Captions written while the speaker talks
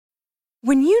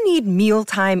When you need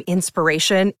mealtime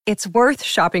inspiration, it's worth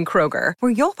shopping Kroger,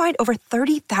 where you'll find over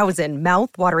 30,000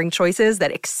 mouth-watering choices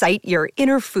that excite your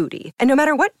inner foodie. And no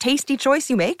matter what tasty choice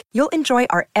you make, you'll enjoy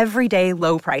our everyday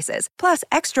low prices, plus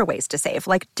extra ways to save,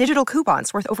 like digital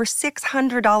coupons worth over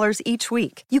 $600 each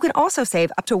week. You can also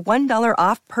save up to $1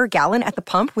 off per gallon at the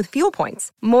pump with fuel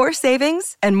points. More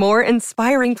savings and more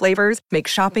inspiring flavors make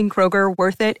shopping Kroger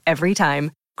worth it every time.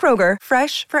 Kroger,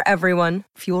 fresh for everyone.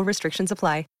 Fuel restrictions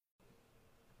apply.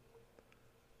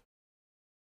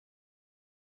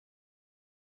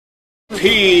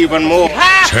 Even more.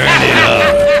 Turn it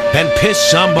up and piss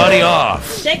somebody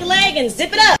off. Shake a leg and zip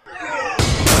it up.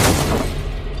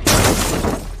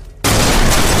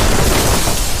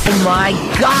 Oh my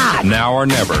God! Now or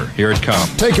never. Here it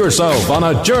comes. Take yourself on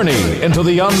a journey into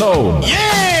the unknown.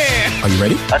 Yeah! Are you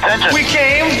ready? Attention. We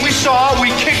came, we saw, we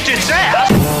kicked its ass.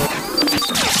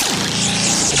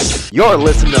 You're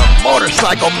listening to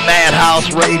Motorcycle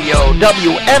Madhouse Radio,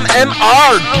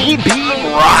 WMMR DB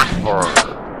Rockford.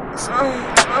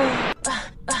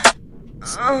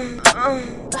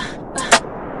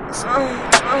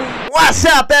 What's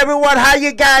up, everyone? How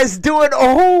you guys doing?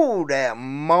 Oh, that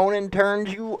moaning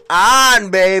turns you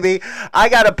on, baby. I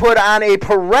gotta put on a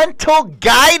parental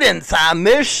guidance on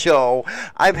this show.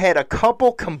 I've had a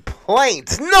couple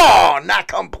complaints. No, not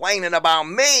complaining about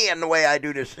me and the way I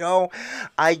do the show.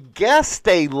 I guess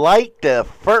they like the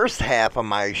first half of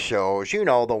my shows. You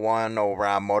know, the one over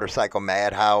on Motorcycle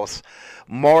Madhouse.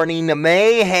 Morning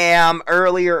Mayhem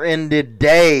earlier in the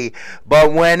day.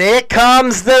 But when it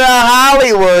comes to the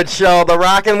Hollywood show, the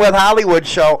Rockin' with Hollywood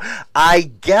show,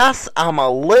 I guess I'm a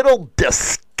little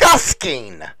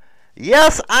disgusting.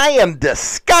 Yes, I am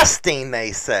disgusting,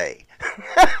 they say.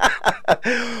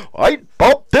 I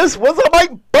thought this was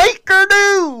my biker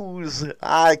news.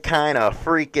 I kind of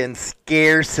freaking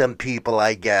scare some people,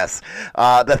 I guess.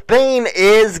 The thing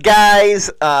is, guys,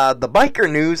 the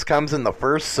biker news comes in the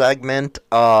first segment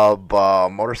of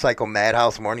Motorcycle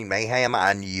Madhouse Morning Mayhem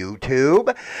on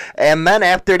YouTube. And then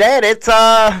after that, it's,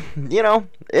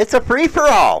 it's a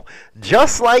free-for-all.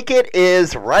 Just like it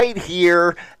is right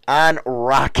here on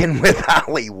Rockin' with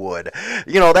Hollywood.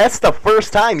 You know, that's the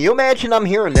first time. You imagine I'm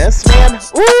hearing this, man?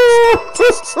 Ooh,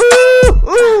 ooh,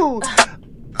 ooh, ooh.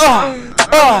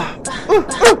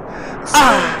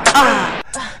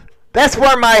 That's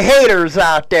for my haters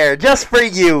out there, just for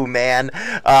you, man.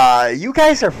 You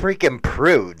guys are freaking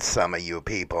prudes, some of you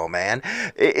people, man.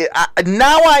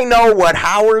 Now I know what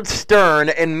Howard Stern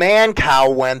and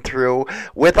Mancow went through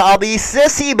with all these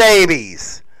sissy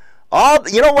babies.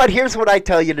 You know what? Here's what I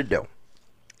tell you to do.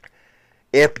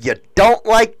 If you don't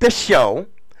like the show,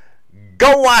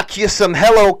 go watch you some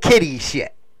Hello Kitty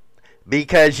shit.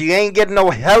 Because you ain't getting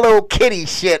no Hello Kitty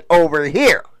shit over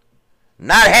here.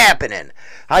 Not happening.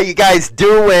 How you guys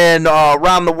doing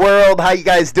around the world? How you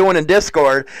guys doing in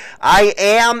Discord? I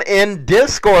am in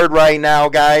Discord right now,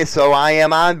 guys. So I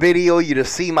am on video. You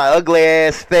just see my ugly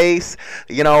ass face.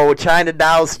 You know, China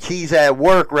Dow's she's at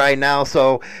work right now.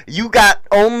 So you got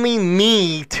only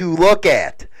me to look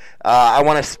at. I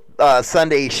want to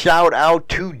send a shout out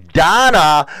to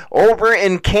Donna over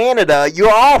in Canada.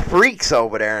 You're all freaks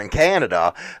over there in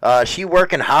Canada. She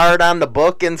working hard on the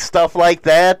book and stuff like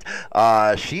that.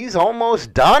 She's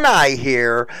almost done, I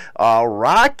hear.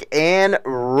 Rock and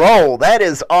roll. That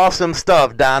is awesome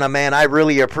stuff, Donna, man. I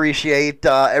really appreciate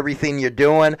everything you're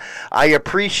doing. I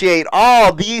appreciate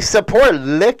all the support.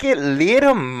 Look at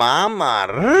little mama.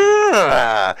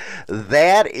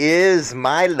 That is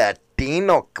my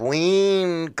Latino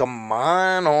queen. Come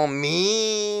on,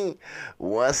 homie.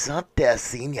 What's up there,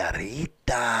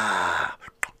 señorita?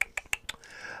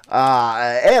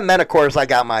 And then, of course, I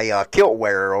got my kilt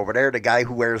wearer over there, the guy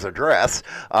who wears a dress.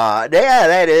 Yeah,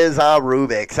 that is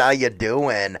Rubik's. How you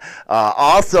doing?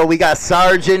 Also, we got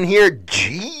Sergeant here,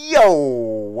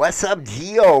 Gio. What's up,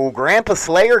 Gio? Grandpa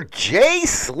Slayer, Jay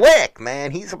Slick,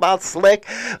 man. He's about slick.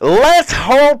 Let's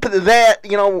hope that,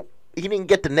 he didn't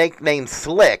get the nickname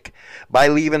Slick by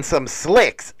leaving some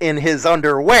slicks in his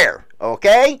underwear.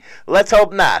 Okay? Let's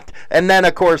hope not. And then,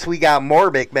 of course, we got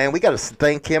Morbic, man. We got to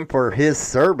thank him for his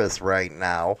service right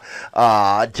now.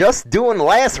 Just doing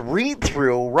last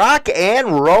read-through, Rock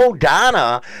and Roll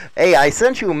Donna. Hey, I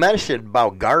sent you a message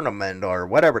about Garnament or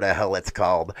whatever the hell it's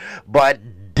called. But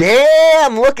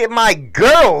damn, look at my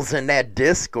girls in that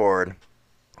Discord.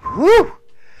 Whew.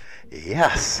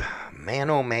 Yes. man,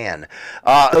 oh man.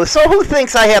 So who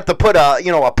thinks I have to put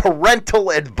a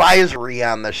parental advisory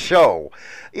on the show?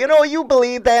 You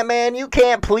believe that, man? You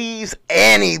can't please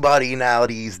anybody now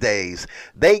these days.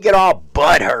 They get all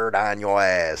butthurt on your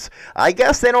ass. I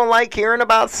guess they don't like hearing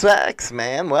about sex,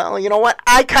 man. Well, you know what?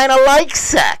 I kind of like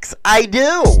sex. I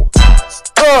do.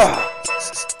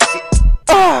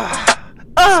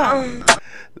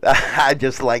 I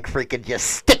just like freaking just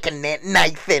sticking that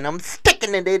knife in them,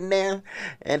 sticking it in there,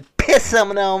 and piss some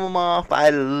of them off. I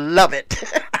love it.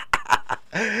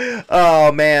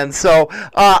 Oh, man. So,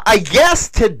 I guess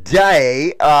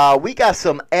today, we got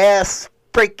some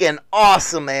freaking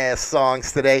awesome ass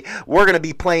songs today. We're going to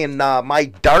be playing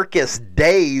My Darkest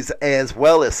Days as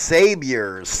well as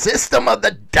Savior's System of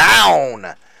the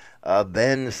Down.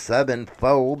 Avenged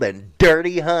Sevenfold and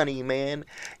Dirty Honey, man.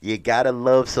 You gotta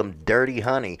love some Dirty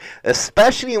Honey.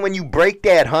 Especially when you break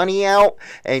that honey out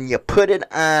and you put it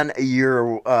on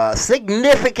your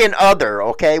significant other,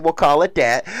 okay? We'll call it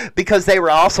that. Because they were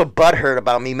also butthurt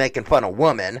about me making fun of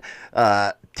women.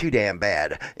 Too damn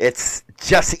bad. It's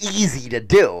just easy to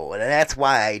do, and that's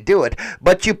why I do it.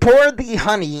 But you pour the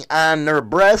honey on their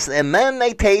breasts, and then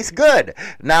they taste good.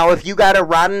 Now, if you got a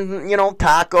rotten,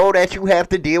 taco that you have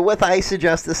to deal with, I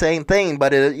suggest the same thing.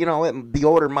 But, the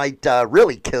odor might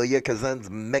really kill you because then it's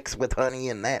mixed with honey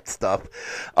and that stuff.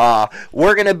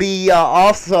 We're going to be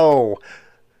also...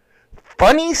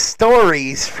 funny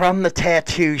stories from the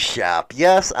tattoo shop.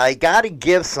 Yes, I gotta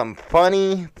give some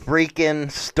funny freaking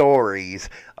stories.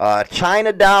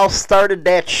 China Doll started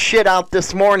that shit out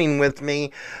this morning with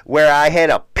me where I had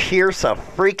to pierce a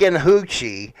freaking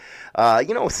hoochie.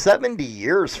 70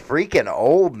 years freaking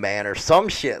old, man, or some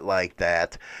shit like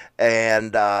that.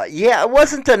 And, it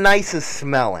wasn't the nicest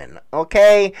smelling,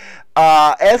 okay?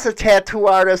 As a tattoo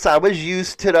artist, I was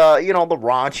used to the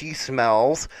raunchy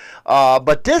smells.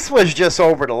 But this was just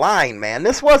over the line, man.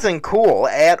 This wasn't cool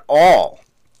at all.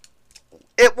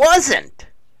 It wasn't.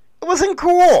 It wasn't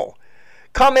cool.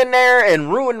 Come in there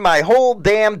and ruin my whole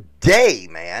damn day,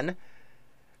 man.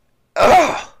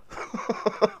 Ugh.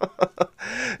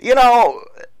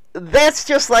 That's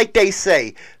just like they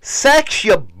say. Sex,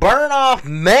 you burn off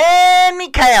many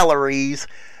calories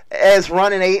as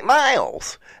running 8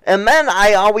 miles. And then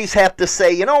I always have to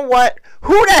say, you know what?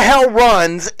 Who the hell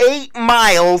runs 8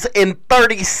 miles in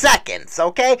 30 seconds,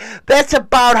 okay? That's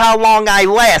about how long I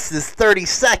last, is 30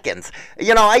 seconds.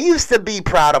 I used to be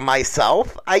proud of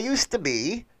myself. I used to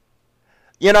be.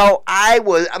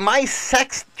 My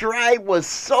sex drive was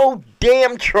so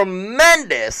damn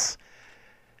tremendous.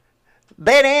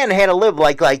 That Ann had to live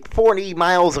like 40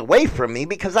 miles away from me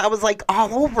because I was like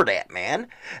all over that, man.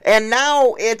 And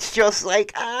now it's just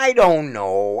like, I don't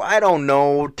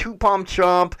know, 2 pump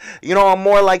chump. I'm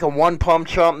more like a 1 pump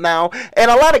chump now.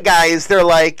 And a lot of guys, they're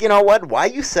like, you know what, why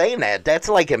are you saying that? That's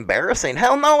like embarrassing.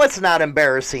 Hell no, it's not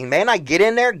embarrassing, man. I get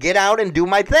in there, get out, and do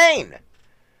my thing.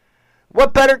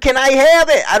 What better can I have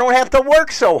it? I don't have to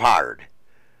work so hard.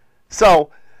 So...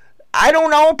 I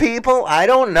don't know, people. I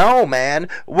don't know, man.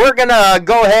 We're going to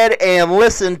go ahead and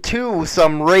listen to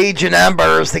some Raging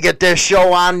Embers to get this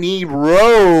show on the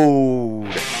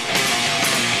road.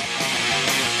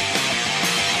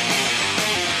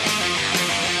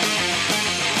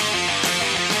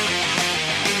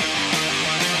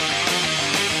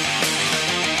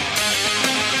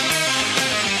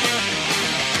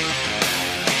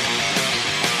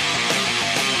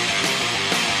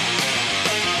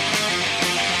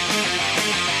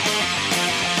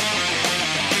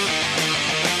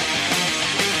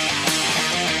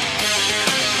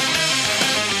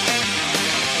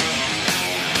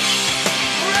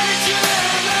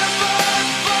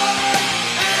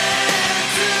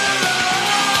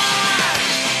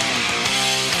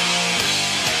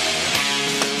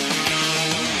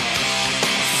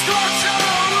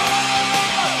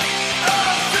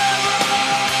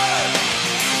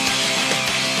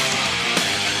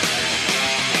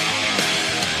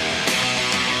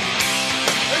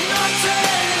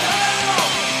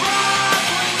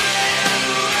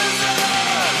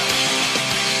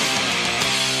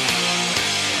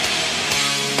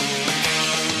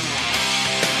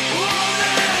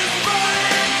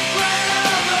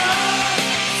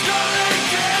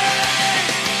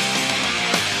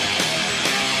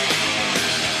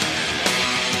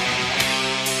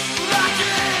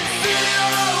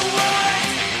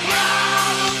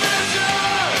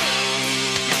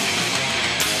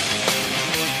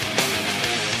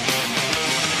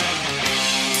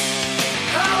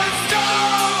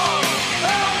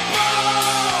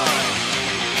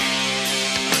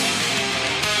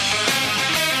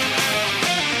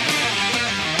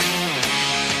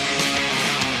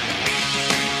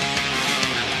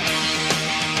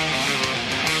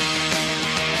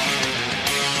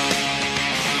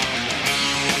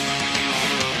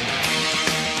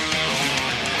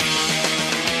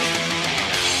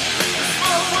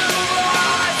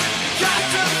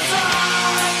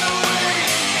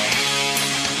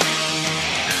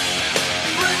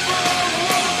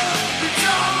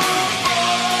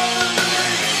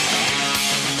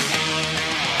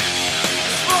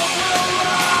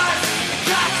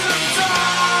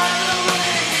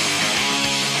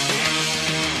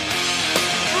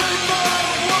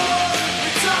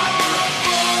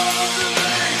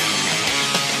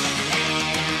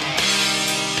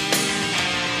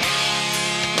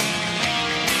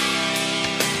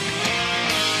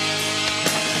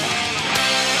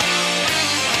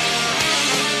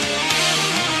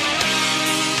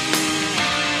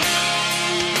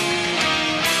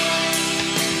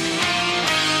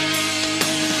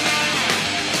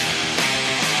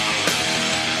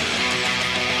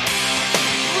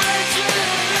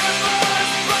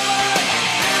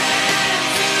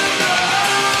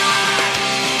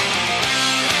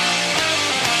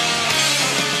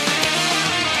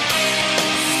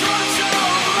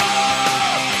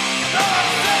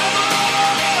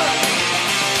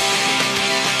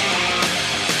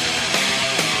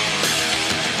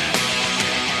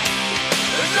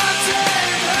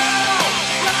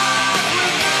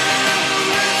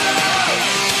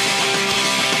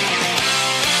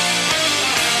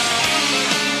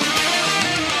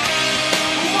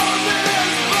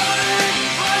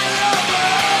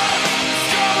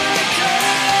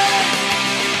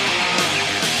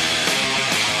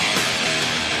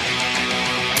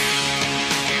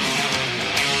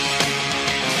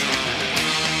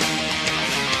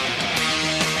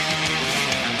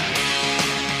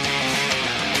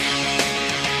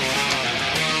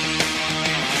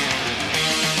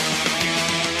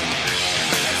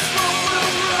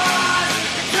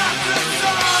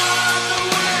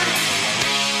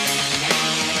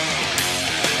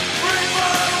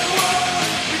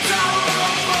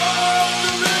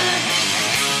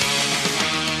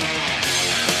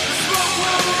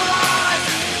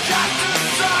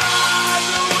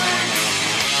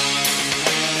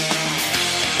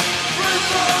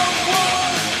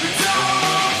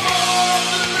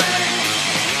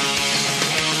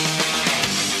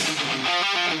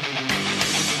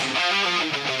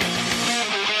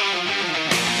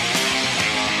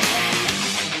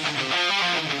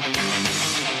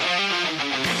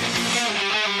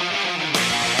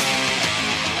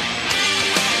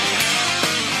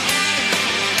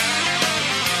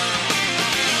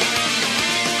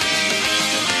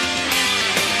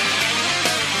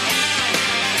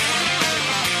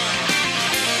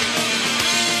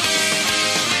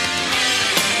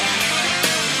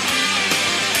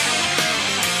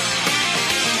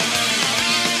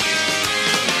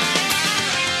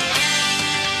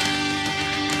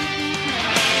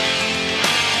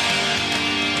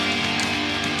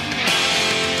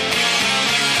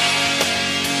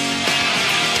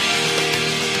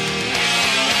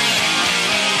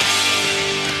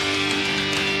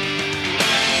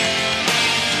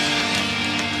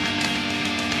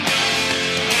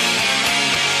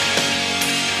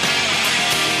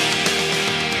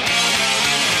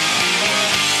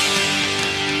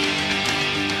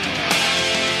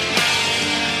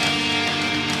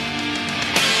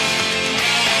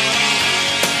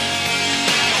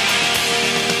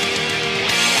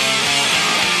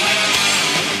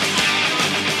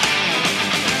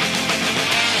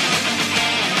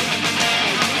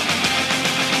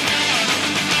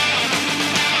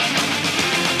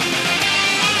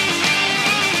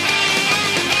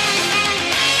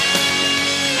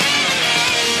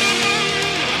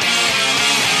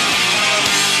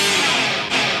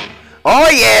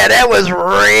 yeah, that was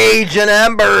Raging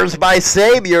Embers by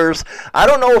Saviors. I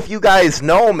don't know if you guys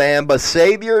know, man, but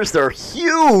Saviors, they're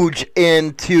huge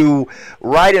into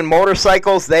riding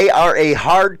motorcycles. They are a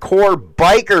hardcore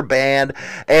biker band.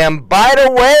 And by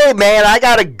the way, man, I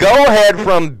got a go-ahead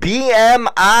from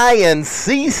BMI and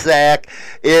CSAC.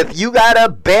 If you got a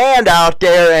band out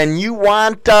there and you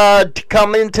want to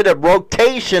come into the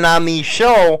rotation on the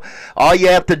show, all you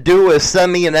have to do is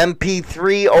send me an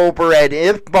MP3 over at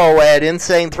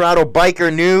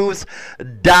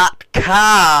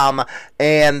info@InsaneThrottleBikerNews.com.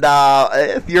 And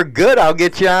if you're good, I'll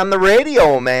get you on the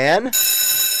radio, man.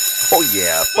 Oh,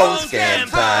 yeah, phone scam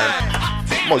time.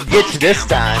 I'm going to get you this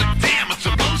time.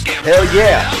 Hell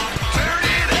yeah.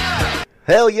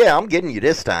 Hell yeah, I'm getting you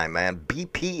this time, man.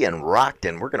 BP and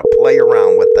Rockton. We're going to play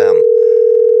around with them.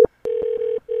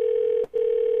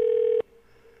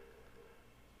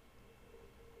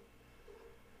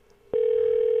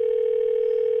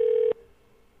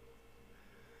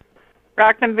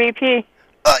 Rockton BP.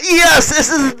 Yes, this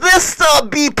is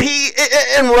BP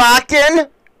in Rockton.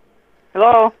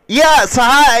 Hello? Yes,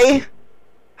 hi.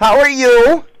 How are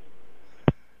you?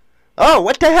 Oh,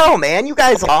 what the hell, man? You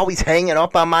guys are always hanging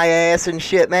up on my ass and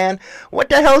shit, man. What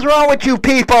the hell's wrong with you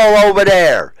people over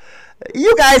there?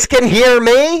 You guys can hear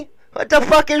me? What the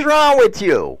fuck is wrong with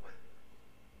you?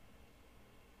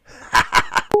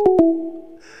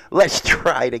 Let's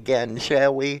try it again,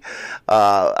 shall we?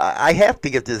 I have to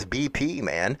get this BP,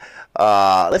 man.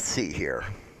 Let's see here.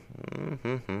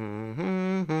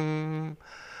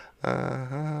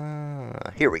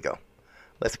 Here we go.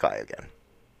 Let's try again.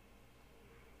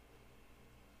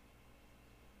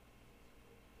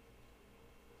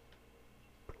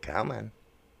 Come on.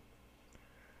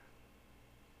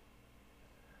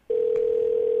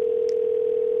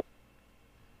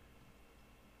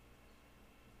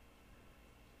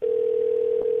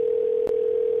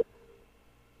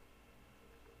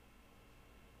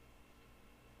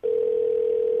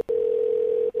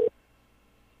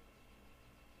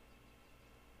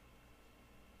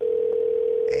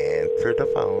 Answer the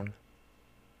phone.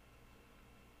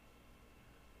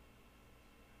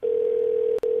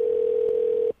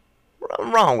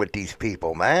 What's wrong with these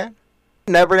people, man?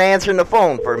 Never answering the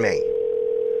phone for me.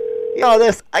 You know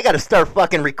this, I gotta start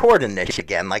fucking recording this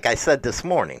again, like I said this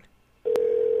morning.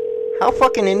 How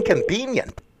fucking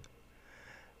inconvenient.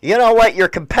 You know what? Your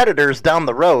competitors down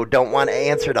the road don't want to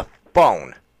answer the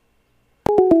phone.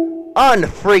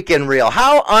 Unfreaking real.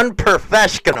 How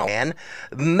unprofessional, man.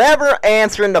 Never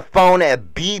answering the phone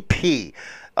at BP.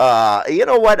 You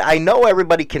know what? I know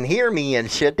everybody can hear me and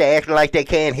shit. They act like they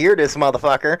can't hear this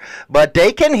motherfucker. But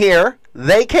they can hear.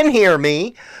 They can hear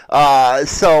me.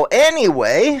 So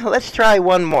anyway, let's try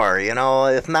one more. You know,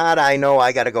 if not, I know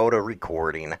I got to go to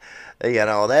recording. You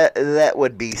know, that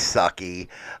would be sucky.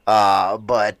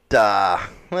 But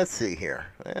let's see here.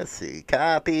 Let's see.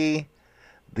 Copy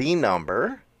the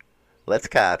number. Let's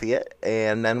copy it.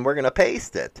 And then we're going to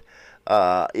paste it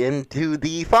into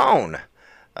the phone.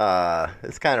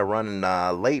 It's kind of running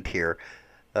late here.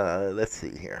 Let's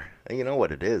see here. You know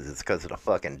what it is? It's because of the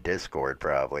fucking Discord,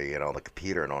 probably. You know, the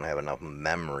computer don't have enough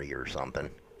memory or something.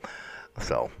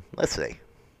 So, let's see.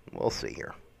 We'll see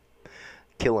here.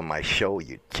 Killing my show,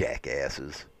 you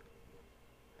jackasses.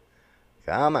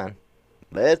 Come on.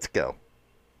 Let's go.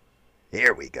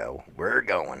 Here we go. We're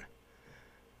going.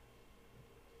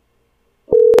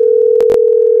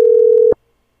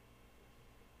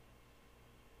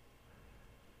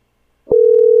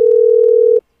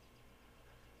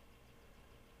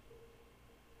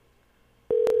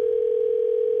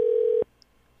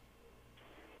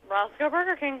 Roscoe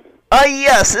Burger King.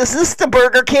 Yes. Is this the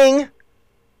Burger King?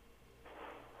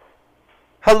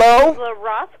 Hello? The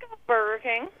Roscoe Burger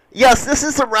King. Yes, this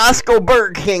is the Roscoe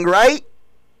Burger King, right?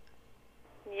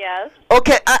 Yes.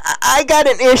 Okay, I got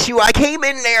an issue. I came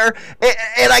in there,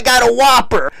 and I got a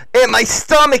Whopper, and my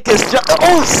stomach is just...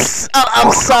 Oh,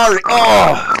 I'm sorry.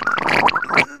 Oh.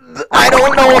 I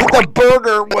don't know if the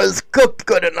burger was cooked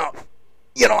good enough.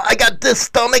 You know, I got this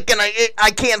stomach, and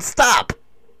I can't stop.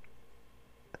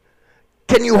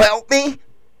 Can you help me?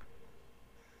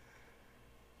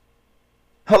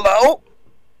 Hello?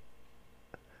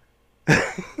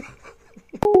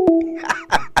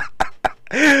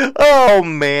 Oh,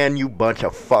 man, you bunch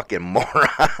of fucking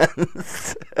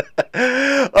morons.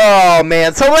 Oh,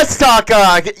 man. So let's talk,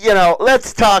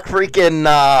 let's talk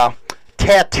freaking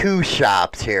tattoo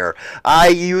shops here. I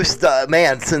used to,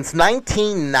 man, since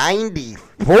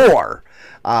 1994,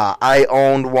 I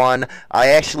owned one. I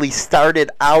actually started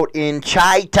out in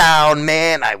Chi-Town,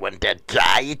 man. I went to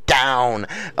Chi-Town.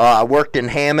 I worked in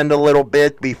Hammond a little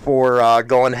bit before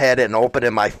going ahead and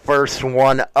opening my first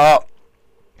one up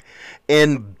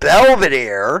in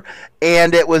Belvedere,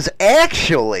 and it was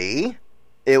actually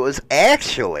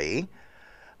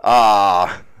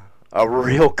a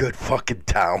real good fucking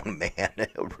town, man.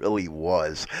 It really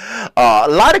was. A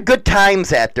lot of good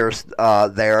times at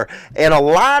there, and a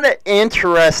lot of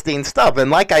interesting stuff.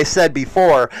 And like I said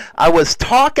before, I was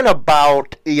talking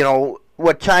about,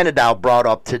 what China Doll brought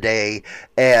up today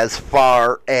as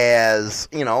far as,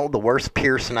 the worst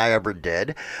piercing I ever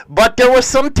did. But there were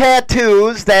some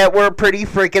tattoos that were pretty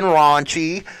freaking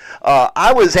raunchy.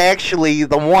 I was actually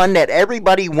the one that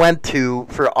everybody went to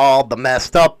for all the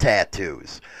messed up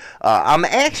tattoos. I'm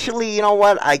actually,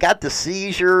 I got the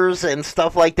seizures and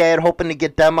stuff like that, hoping to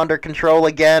get them under control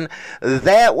again.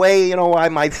 That way, I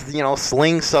might,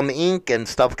 sling some ink and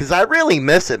stuff, because I really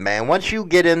miss it, man. Once you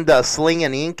get into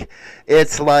slinging ink,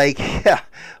 it's like,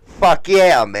 fuck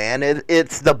yeah, man.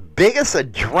 It's the biggest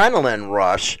adrenaline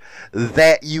rush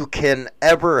that you can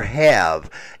ever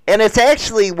have. And it's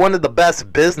actually one of the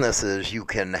best businesses you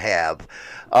can have.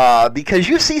 Because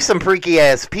you see some freaky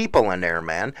ass people in there,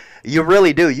 man. You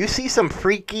really do. You see some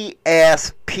freaky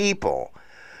ass people.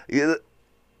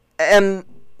 And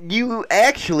you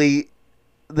actually,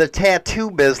 the tattoo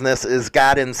business has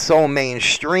gotten so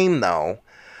mainstream, though.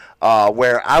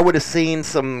 Where I would have seen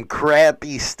some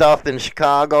crappy stuff in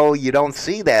Chicago, you don't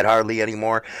see that hardly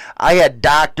anymore. I had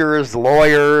doctors,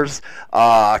 lawyers,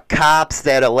 cops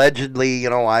that allegedly,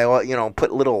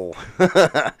 put little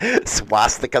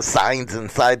swastika signs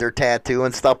inside their tattoo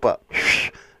and stuff, but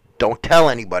don't tell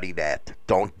anybody that.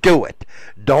 Don't do it.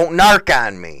 Don't narc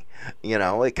on me.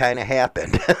 It kind of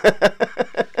happened.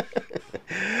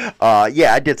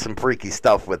 Yeah, I did some freaky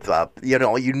stuff with,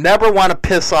 you never want to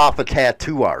piss off a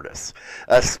tattoo artist,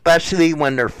 especially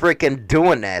when they're freaking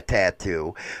doing that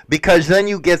tattoo, because then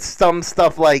you get some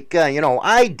stuff like,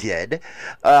 I did,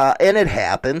 and it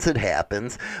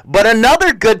happens. But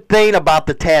another good thing about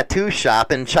the tattoo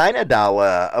shop, and China Doll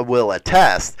will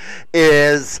attest,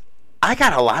 is I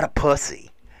got a lot of pussy.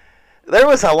 There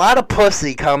was a lot of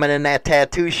pussy coming in that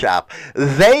tattoo shop.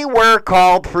 They were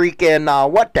called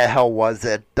freaking, what the hell was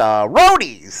it?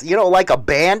 Roadies. Like a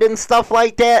band and stuff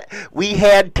like that. We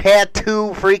had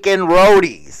tattoo freaking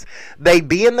roadies. They'd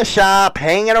be in the shop,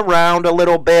 hanging around a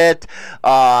little bit,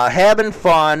 having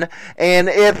fun. And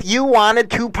if you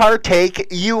wanted to partake,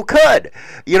 you could.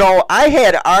 I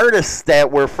had artists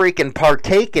that were freaking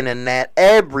partaking in that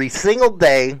every single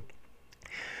day.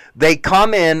 They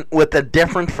come in with a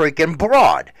different freaking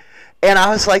broad. And I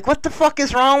was like, what the fuck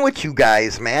is wrong with you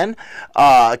guys, man?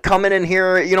 Coming in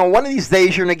here, one of these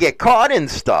days you're going to get caught in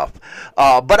stuff.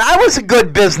 But I was a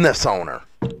good business owner.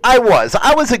 I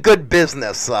was a good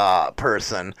business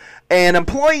person. And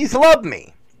employees loved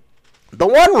me. The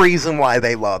one reason why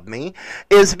they love me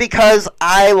is because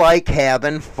I like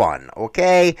having fun,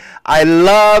 okay? I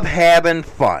love having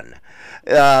fun.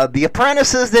 The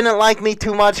apprentices didn't like me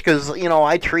too much because,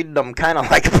 I treated them kind of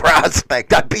like a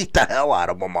prospect. I beat the hell out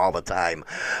of them all the time.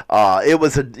 It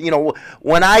was,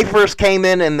 when I first came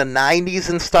in the 90s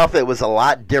and stuff, it was a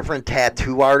lot different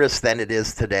tattoo artists than it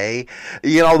is today.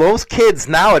 Those kids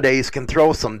nowadays can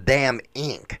throw some damn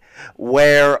ink.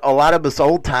 Where a lot of us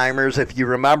old-timers, if you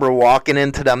remember walking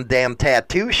into them damn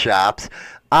tattoo shops,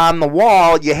 on the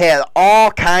wall, you had all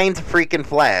kinds of freaking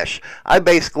flash. I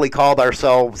basically called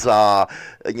ourselves,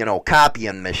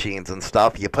 copying machines and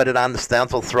stuff. You put it on the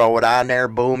stencil, throw it on there,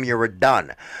 boom, you were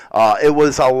done. It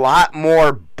was a lot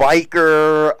more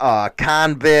biker,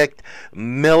 convict,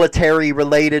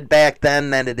 military-related back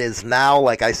then than it is now.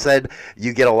 Like I said,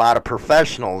 you get a lot of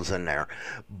professionals in there.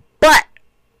 But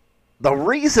the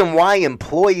reason why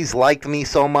employees liked me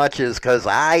so much is because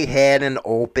I had an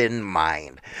open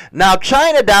mind. Now,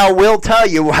 China Doll will tell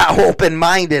you how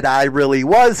open-minded I really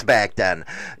was back then.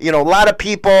 A lot of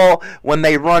people, when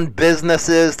they run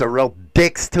businesses, they're real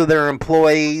dicks to their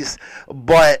employees.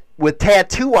 But with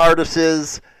tattoo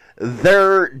artists,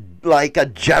 they're like a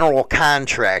general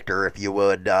contractor, if you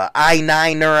would.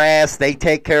 I-9 their ass, they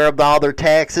take care of all their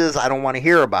taxes. I don't want to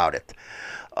hear about it.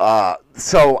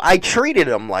 So I treated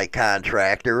them like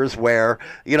contractors where,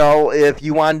 if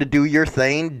you wanted to do your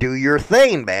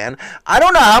thing, man. I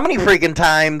don't know how many freaking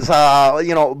times,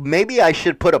 maybe I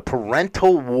should put a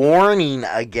parental warning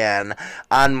again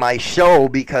on my show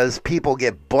because people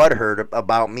get butthurt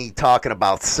about me talking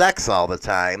about sex all the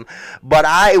time. But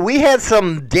we had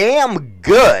some damn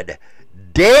good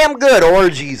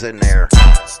orgies in there.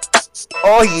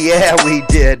 Oh yeah, we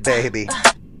did, baby.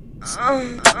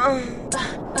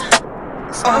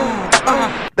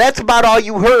 That's about all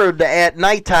you heard at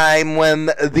nighttime when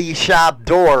the shop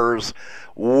doors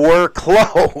were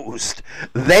closed.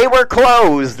 They were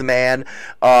closed, man.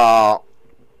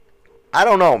 I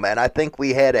don't know, man. I think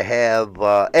we had to have,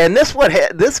 and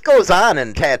this goes on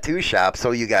in tattoo shops,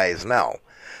 so you guys know.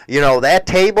 You know, that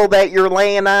table that you're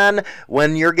laying on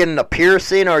when you're getting a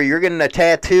piercing or you're getting a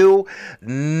tattoo,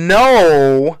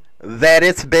 know that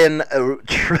it's been,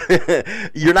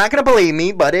 you're not going to believe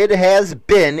me, but it has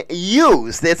been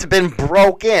used. It's been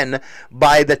broken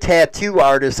by the tattoo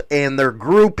artists and their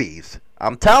groupies.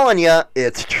 I'm telling you,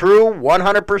 it's true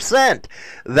 100%.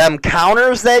 Them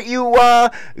counters that you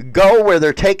go where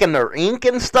they're taking their ink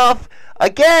and stuff,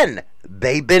 again,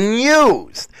 they've been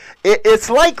used. It's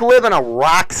like living a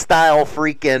rock-style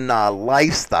freaking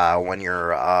lifestyle when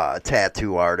you're a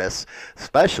tattoo artist,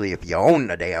 especially if you own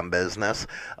the damn business.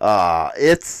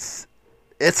 It's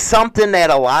something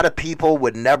that a lot of people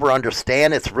would never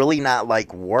understand. It's really not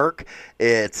like work.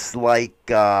 It's like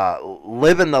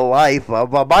living the life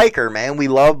of a biker, man. We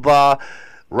love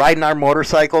riding our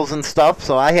motorcycles and stuff,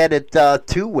 so I had it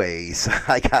two ways.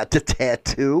 I got the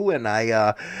tattoo and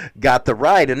I got the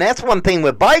ride. And that's one thing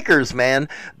with bikers, man,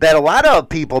 that a lot of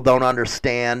people don't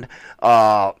understand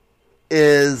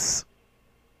is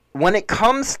when it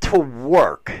comes to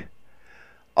work,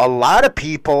 a lot of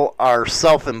people are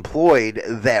self-employed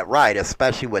that ride,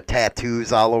 especially with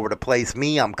tattoos all over the place.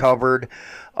 Me, I'm covered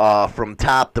from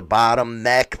top to bottom,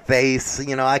 neck, face.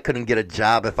 You know, I couldn't get a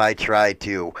job if I tried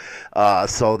to.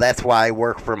 So that's why I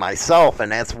work for myself,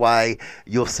 and that's why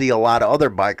you'll see a lot of other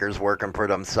bikers working for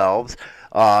themselves.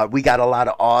 We got a lot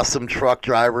of awesome truck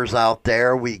drivers out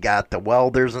there. We got the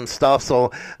welders and stuff.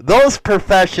 So those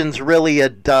professions really,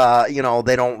 they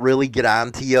don't really get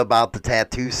on to you about the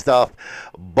tattoo stuff.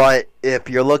 But if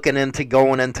you're looking into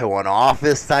going into an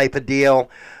office type of deal,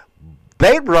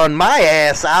 they'd run my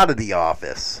ass out of the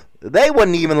office. They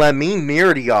wouldn't even let me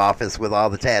near the office with all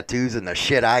the tattoos and the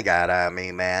shit I got on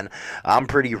me, man. I'm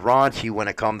pretty raunchy when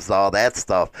it comes to all that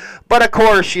stuff. But, of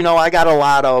course, I got a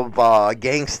lot of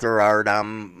gangster art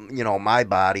on, my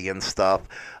body and stuff.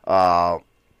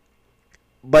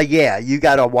 But, yeah, you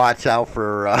got to watch out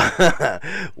for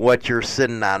what you're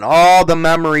sitting on. All the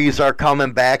memories are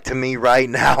coming back to me right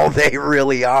now. They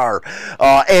really are.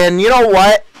 And you know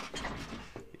what?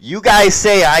 You guys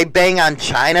say I bang on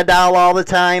China Doll all the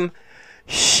time.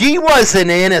 She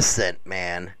wasn't innocent,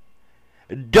 man.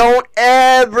 Don't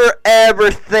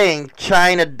ever think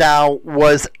China Doll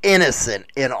was innocent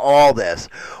in all this.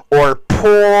 Or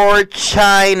poor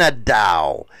China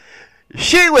Doll.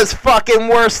 She was fucking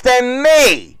worse than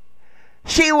me.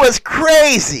 She was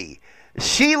crazy.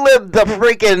 She lived the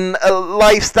freaking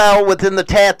lifestyle within the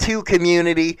tattoo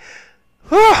community.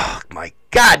 Oh, my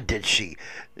God, did she.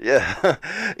 Yeah.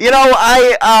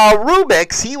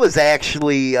 Rubik's, he was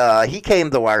actually, he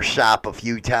came to our shop a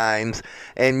few times,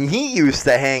 and he used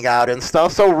to hang out and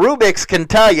stuff, so Rubik's can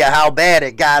tell you how bad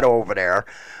it got over there.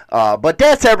 But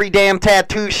that's every damn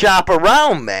tattoo shop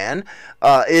around, man.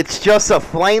 It's just a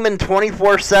flaming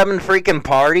 24/7 freaking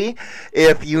party.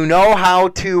 If you know how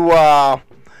to,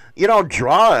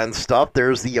 draw and stuff,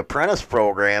 there's the apprentice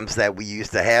programs that we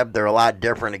used to have. They're a lot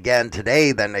different again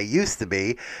today than they used to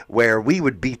be, where we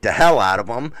would beat the hell out of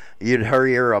them. You'd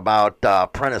hear about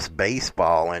apprentice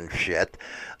baseball and shit.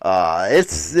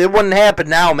 It wouldn't happen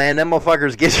now, man. Them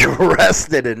motherfuckers get you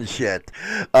arrested and shit.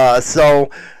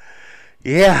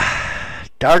 Yeah.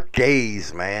 Dark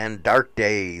days, man. Dark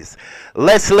days.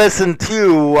 Let's listen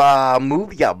to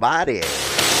Move Your Body.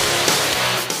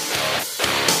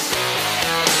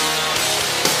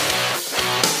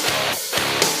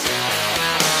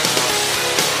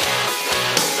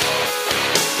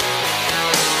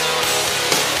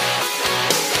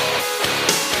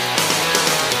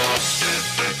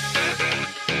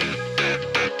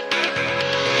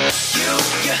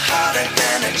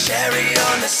 Cherry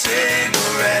on a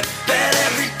cigarette. Bet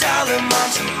every dollar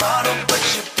mom's a model, but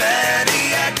you're better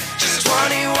yet. Just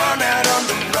 21 out on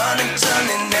the run and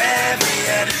turning every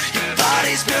head. Your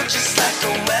body's built just like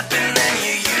a weapon and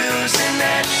you're using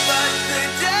it. But the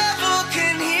devil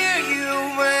can hear you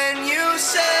when you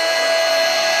say,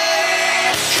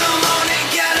 come on and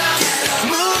get up,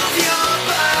 move your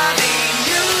body,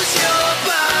 use your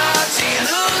body,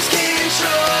 lose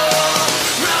control.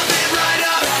 Rub it right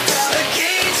up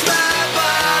against my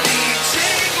body,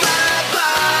 take my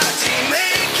body,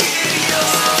 make it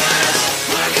yours.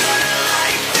 We're gonna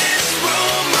light this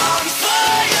room on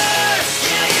fire.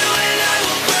 Yeah, you and I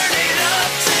will burn it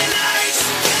up tonight.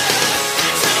 The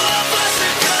two of us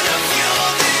are gonna fuel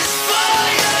this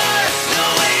fire. No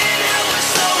way in hell we're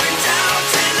slowing down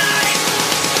tonight.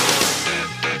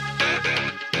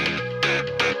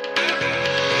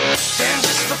 Then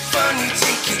just for fun you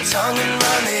take your tongue and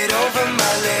run it over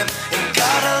my lip. And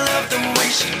God, I love the way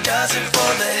she does it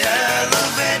for the hell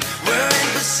of it. We're in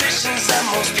positions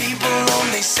Most people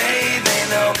only say they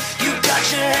know. You got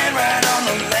your hand right on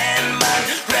the landmine,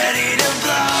 ready to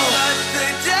blow. But the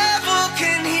devil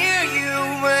can hear you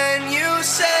when you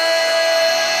say,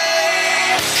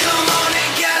 come on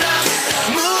and get up,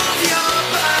 move your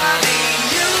body,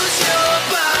 use your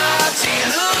body,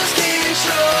 lose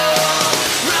control.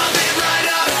 Rub it right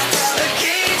up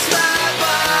against my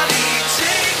body,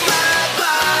 take my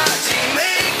body,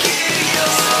 make it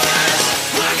yours.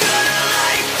 We're gonna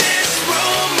light this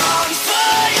room on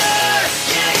fire.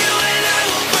 Yeah, you and I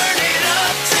will burn it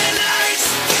up tonight.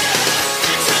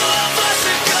 The two of us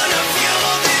are gonna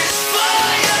fuel this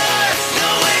fire. No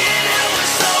way in hell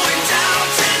we're slowing down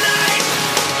tonight.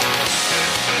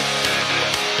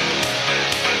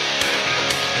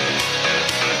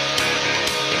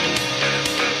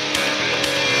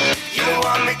 You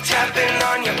want me tapping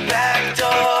on your back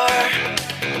door.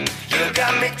 You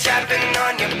got me tapping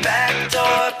on your back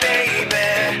door,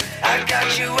 baby. I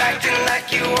got you acting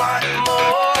like you want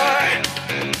more.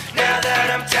 Now that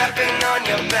I'm tapping on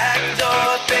your back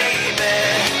door, baby.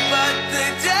 But the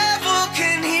devil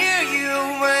can hear you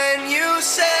when you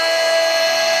say,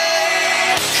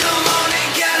 come on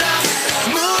and get up,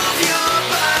 move your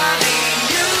body,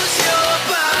 use your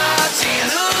body,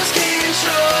 lose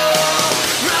control.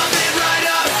 Rub it right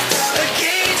up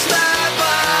against my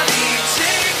body,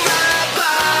 take my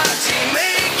body,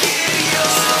 make it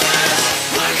yours.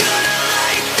 We're gonna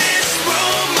light this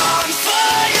room on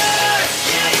fire.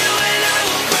 Yeah, you and I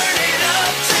will burn it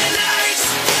up tonight.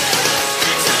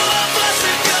 The two of us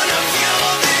are gonna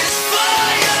fuel this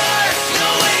fire. No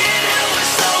way in hell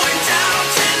we're slowing down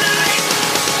tonight.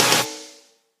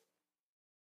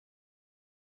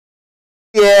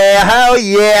 Yeah,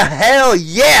 hell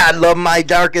yeah, I love My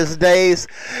Darkest Days.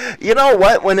 You know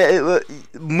what, when it,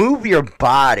 Move Your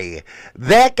Body,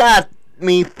 that got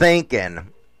me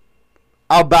thinking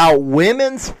about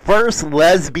women's first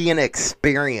lesbian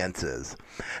experiences.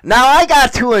 Now, I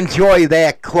got to enjoy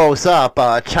that close up,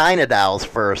 China Doll's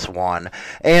first one,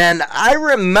 and I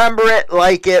remember it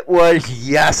like it was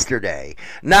yesterday.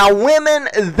 Now, women,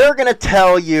 they're going to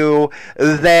tell you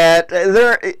that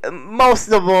most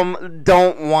of them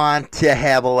don't want to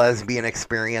have a lesbian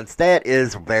experience. That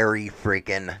is very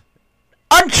freaking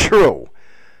untrue.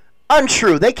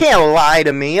 Untrue. They can't lie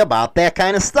to me about that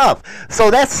kind of stuff. So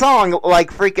that song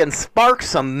like freaking sparked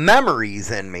some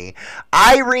memories in me.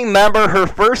 I remember her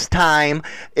first time.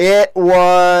 It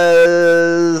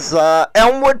was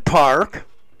Elmwood Park.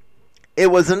 It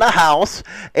was in the house,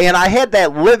 and I had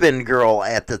that live-in girl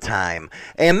at the time.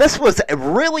 And this was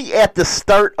really at the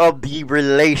start of the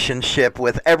relationship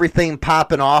with everything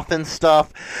popping off and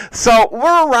stuff. So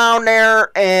we're around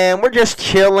there, and we're just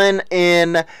chilling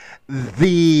in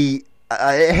the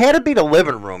it had to be the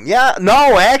living room. Yeah,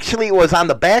 no, actually it was on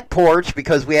the back porch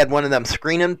because we had one of them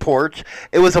screening porch.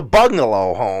 It was a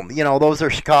bungalow home. You know, those are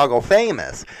Chicago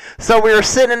famous. So we were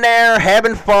sitting there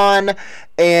having fun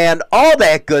and all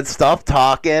that good stuff,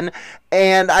 talking.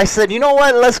 And I said, you know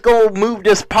what, let's go move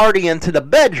this party into the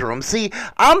bedroom. See,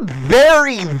 I'm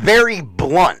very, very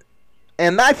blunt.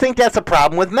 And I think that's a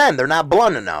problem with men. They're not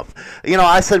blunt enough. You know,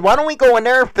 I said, why don't we go in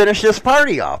there and finish this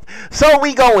party off? So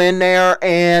we go in there,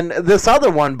 and this other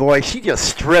one, boy, she just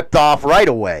stripped off right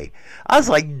away. I was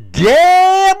like,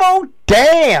 damn, oh,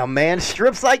 damn, man.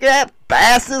 Strips like that,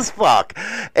 fast as fuck.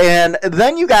 And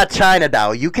then you got China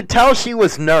Doll. You could tell she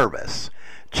was nervous.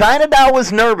 China Doll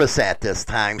was nervous at this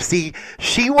time. See,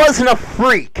 she wasn't a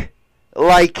freak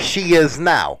like she is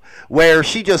now, where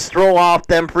she just throw off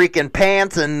them freaking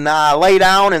pants and lay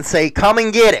down and say, come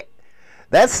and get it.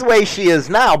 That's the way she is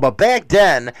now, but back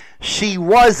then, she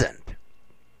wasn't.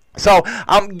 So,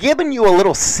 I'm giving you a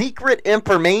little secret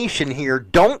information here.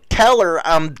 Don't tell her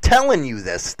I'm telling you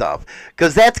this stuff,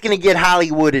 because that's going to get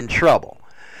Hollywood in trouble.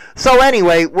 So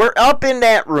anyway, we're up in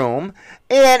that room,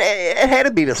 and it had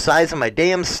to be the size of my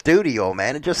damn studio,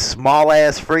 man. It's just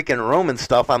small-ass freaking room and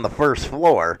stuff on the first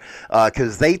floor,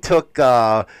 because they took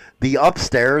the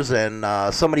upstairs,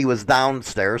 and somebody was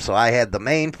downstairs, so I had the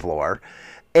main floor.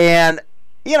 And,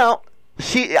 you know,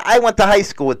 I went to high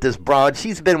school with this broad.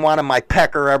 She's been one of my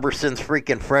pecker ever since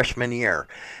freaking freshman year.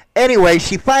 Anyway,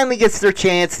 she finally gets their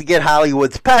chance to get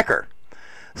Hollywood's pecker.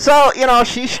 So, you know,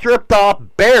 she stripped off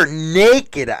bare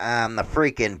naked on the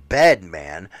freaking bed,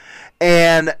 man.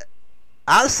 And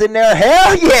I was sitting there,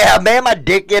 hell yeah, man, my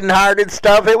dick getting hard and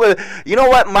stuff. It was, you know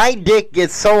what, my dick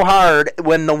gets so hard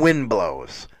when the wind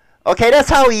blows. Okay, that's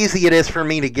how easy it is for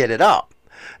me to get it up.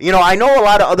 You know, I know a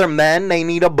lot of other men, they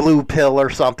need a blue pill or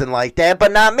something like that,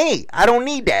 but not me. I don't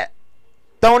need that.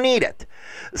 Don't need it.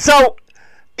 So,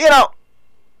 you know,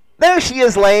 there she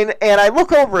is laying, and I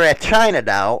look over at China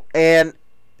Doll, and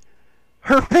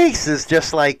her face is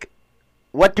just like,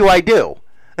 what do I do?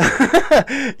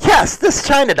 Yes, this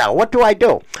China doll, what do I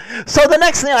do? So the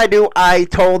next thing I do, I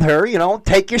told her,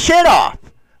 take your shit off.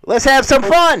 Let's have some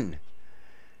fun.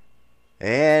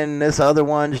 And this other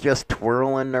one's just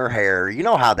twirling their hair. You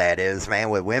know how that is, man,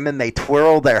 with women. They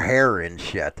twirl their hair and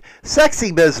shit.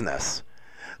 Sexy business.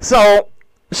 So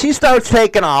she starts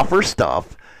taking off her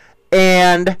stuff.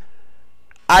 And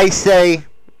I say,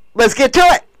 let's get to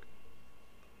it.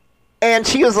 And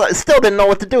she was like, still didn't know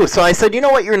what to do. So I said, you know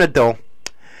what you're going to do?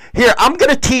 Here, I'm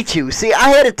going to teach you. See, I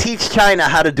had to teach China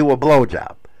how to do a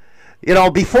blowjob.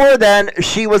 Before then,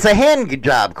 she was a hand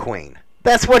job queen.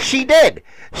 That's what she did.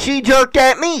 She jerked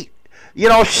that meat.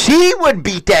 She would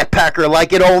beat that pecker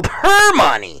like it owed her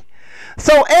money.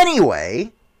 So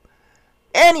anyway,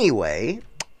 I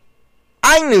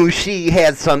knew she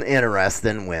had some interest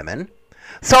in women.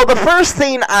 So the first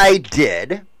thing I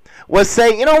did was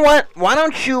say, you know what? Why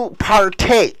don't you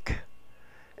partake?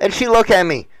 And she looked at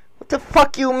me. What the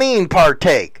fuck you mean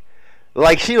partake?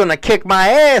 Like she wanted to kick my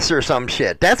ass or some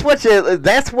shit. That's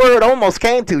where it almost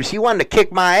came to. She wanted to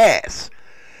kick my ass.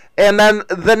 And then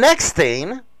the next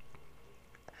thing,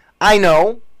 I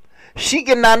know, she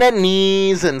getting on her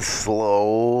knees and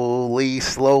slowly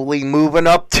moving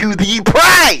up to the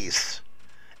prize.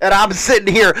 And I'm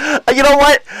sitting here. You know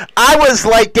what? I was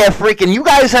like that freaking... You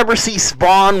guys ever see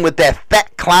Spawn with that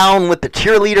fat clown with the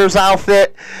cheerleader's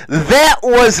outfit? That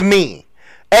was me.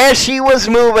 As she was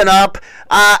moving up,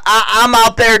 I'm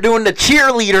out there doing the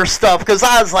cheerleader stuff because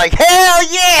I was like, hell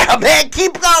yeah, man,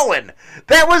 keep going.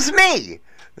 That was me.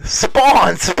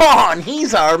 Spawn,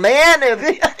 he's our man.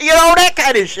 That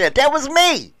kind of shit. That was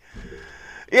me.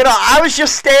 I was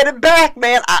just standing back,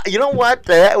 man. You know what?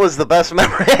 That was the best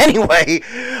memory. Anyway,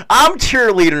 I'm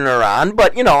cheerleading her on,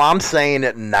 but, I'm saying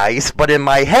it nice, but in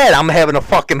my head, I'm having a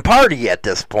fucking party at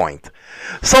this point.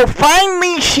 So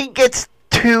finally, she gets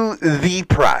to the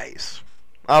prize.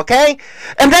 Okay?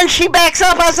 And then she backs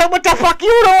up. I said, what the fuck are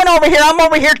you doing over here? I'm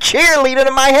over here cheerleading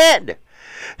in my head.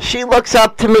 She looks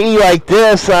up to me like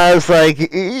this. I was like,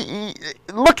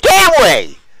 look that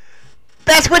way.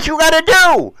 That's what you gotta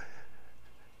do.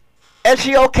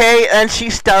 And she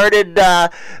started,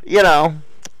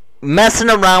 messing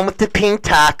around with the pink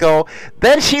taco.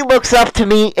 Then she looks up to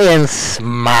me and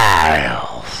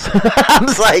smiles. I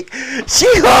was like, she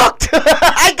hooked.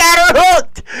 I got her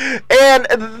hooked. And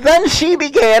then she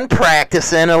began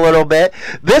practicing a little bit.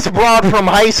 This broad from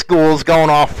high school is going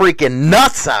all freaking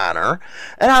nuts on her.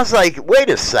 And I was like, wait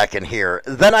a second here.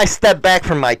 Then I stepped back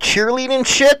from my cheerleading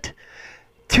shit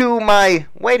to my,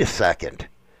 wait a second.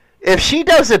 If she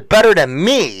does it better than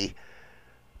me,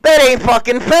 that ain't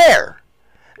fucking fair.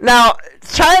 Now,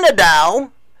 China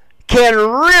Doll can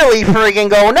really friggin'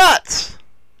 go nuts.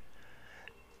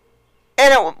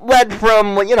 And it led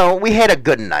from, we had a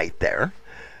good night there.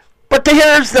 But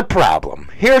here's the problem.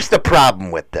 Here's the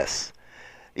problem with this.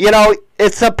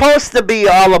 It's supposed to be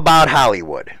all about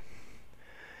Hollywood.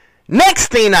 Next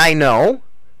thing I know,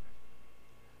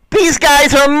 these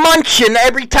guys are munching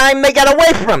every time they get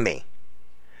away from me.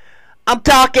 I'm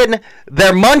talking,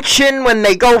 they're munching when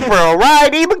they go for a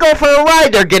ride. Even go for a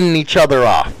ride, they're getting each other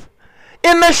off.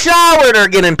 In the shower, they're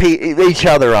getting each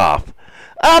other off.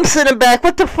 I'm sitting back,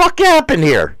 what the fuck happened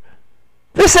here?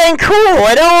 This ain't cool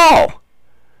at all.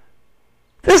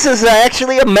 This is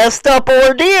actually a messed up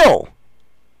ordeal.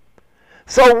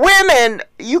 So women,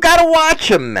 you gotta watch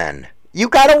them, men. You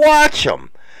gotta watch them.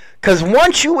 Because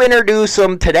once you introduce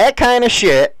them to that kind of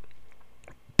shit,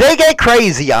 they get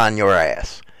crazy on your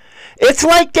ass. It's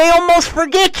like they almost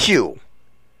forget you.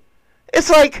 It's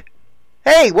like,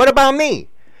 hey, what about me?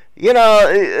 We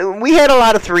had a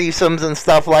lot of threesomes and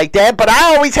stuff like that, but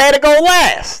I always had to go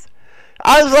last.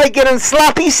 I was like getting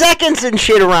sloppy seconds and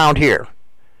shit around here.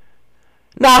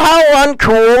 Now, how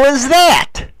uncool is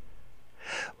that?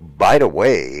 By the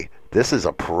way, this is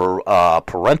a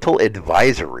parental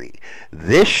advisory.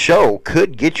 This show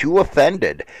could get you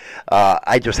offended.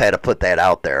 I just had to put that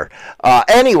out there.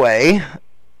 Anyway,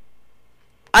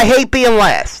 I hate being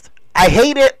last. I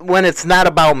hate it when it's not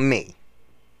about me.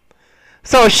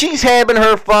 So she's having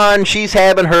her fun.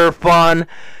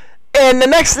 And the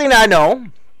next thing I know,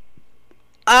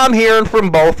 I'm hearing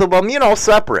from both of them,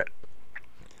 separate.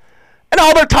 And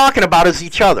all they're talking about is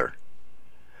each other.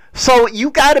 So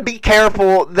you got to be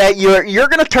careful that you're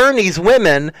going to turn these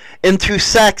women into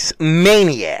sex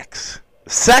maniacs.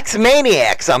 Sex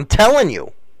maniacs, I'm telling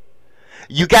you.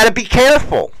 You got to be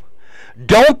careful.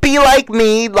 Don't be like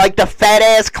me, like the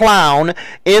fat-ass clown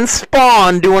in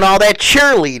Spawn doing all that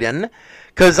cheerleading.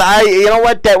 Because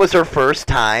that was her first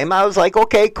time. I was like,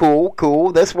 okay,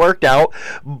 cool, this worked out.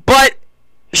 But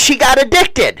she got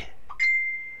addicted.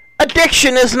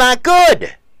 Addiction is not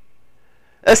good.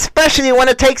 Especially when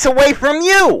it takes away from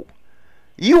you.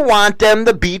 You want them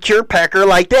to beat your pecker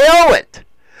like they owe it.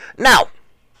 Now,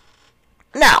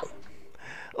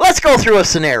 let's go through a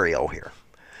scenario here.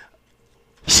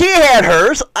 She had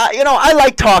hers. I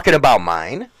like talking about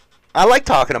mine.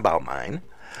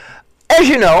 As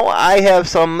you know, I have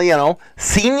some,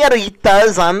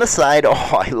 senoritas on the side. Oh,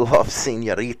 I love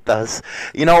senoritas.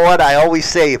 You know what? I always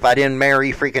say if I didn't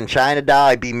marry freaking China Doll,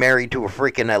 I'd be married to a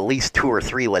freaking at least 2 or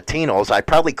 3 Latinos. I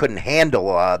probably couldn't handle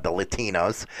the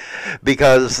Latinos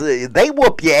because they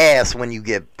whoop your ass when you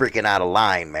get freaking out of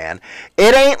line, man.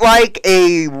 It ain't like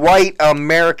a white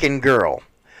American girl.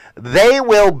 They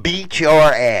will beat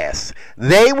your ass.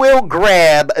 They will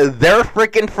grab their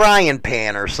freaking frying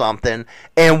pan or something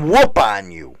and whoop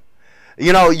on you.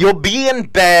 You'll be in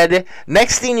bed.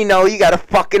 Next thing you know, you got a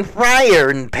fucking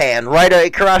frying pan right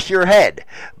across your head.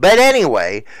 But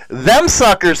anyway, them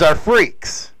suckers are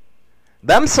freaks.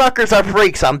 I'm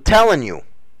telling you.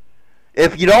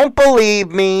 If you don't believe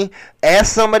me,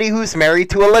 ask somebody who's married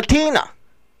to a Latina.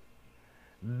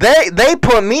 They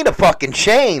put me to fucking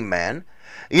shame, man.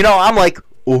 I'm like,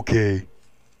 okay.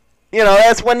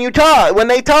 That's when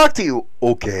they talk to you,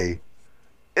 okay.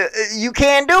 You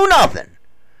can't do nothing.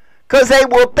 Because they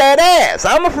whoop that ass.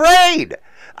 I'm afraid.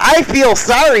 I feel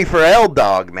sorry for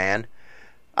L-Dog, man.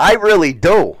 I really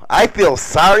do. I feel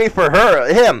sorry for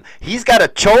him. He's got a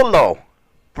cholo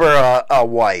for a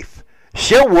wife.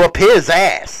 She'll whoop his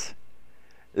ass.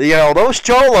 Those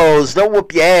cholos, they'll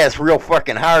whoop your ass real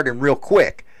fucking hard and real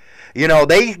quick.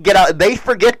 They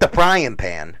forget the frying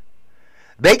pan.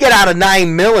 They get out a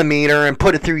 9mm and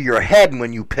put it through your head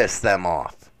when you piss them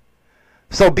off.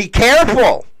 So be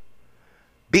careful.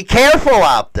 Be careful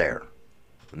out there.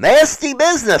 Nasty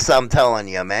business, I'm telling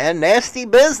you, man. Nasty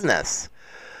business.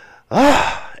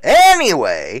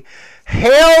 Anyway,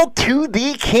 hail to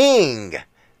the king.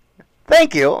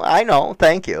 Thank you. I know.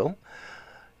 Thank you.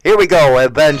 Here we go,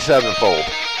 Avenged Sevenfold.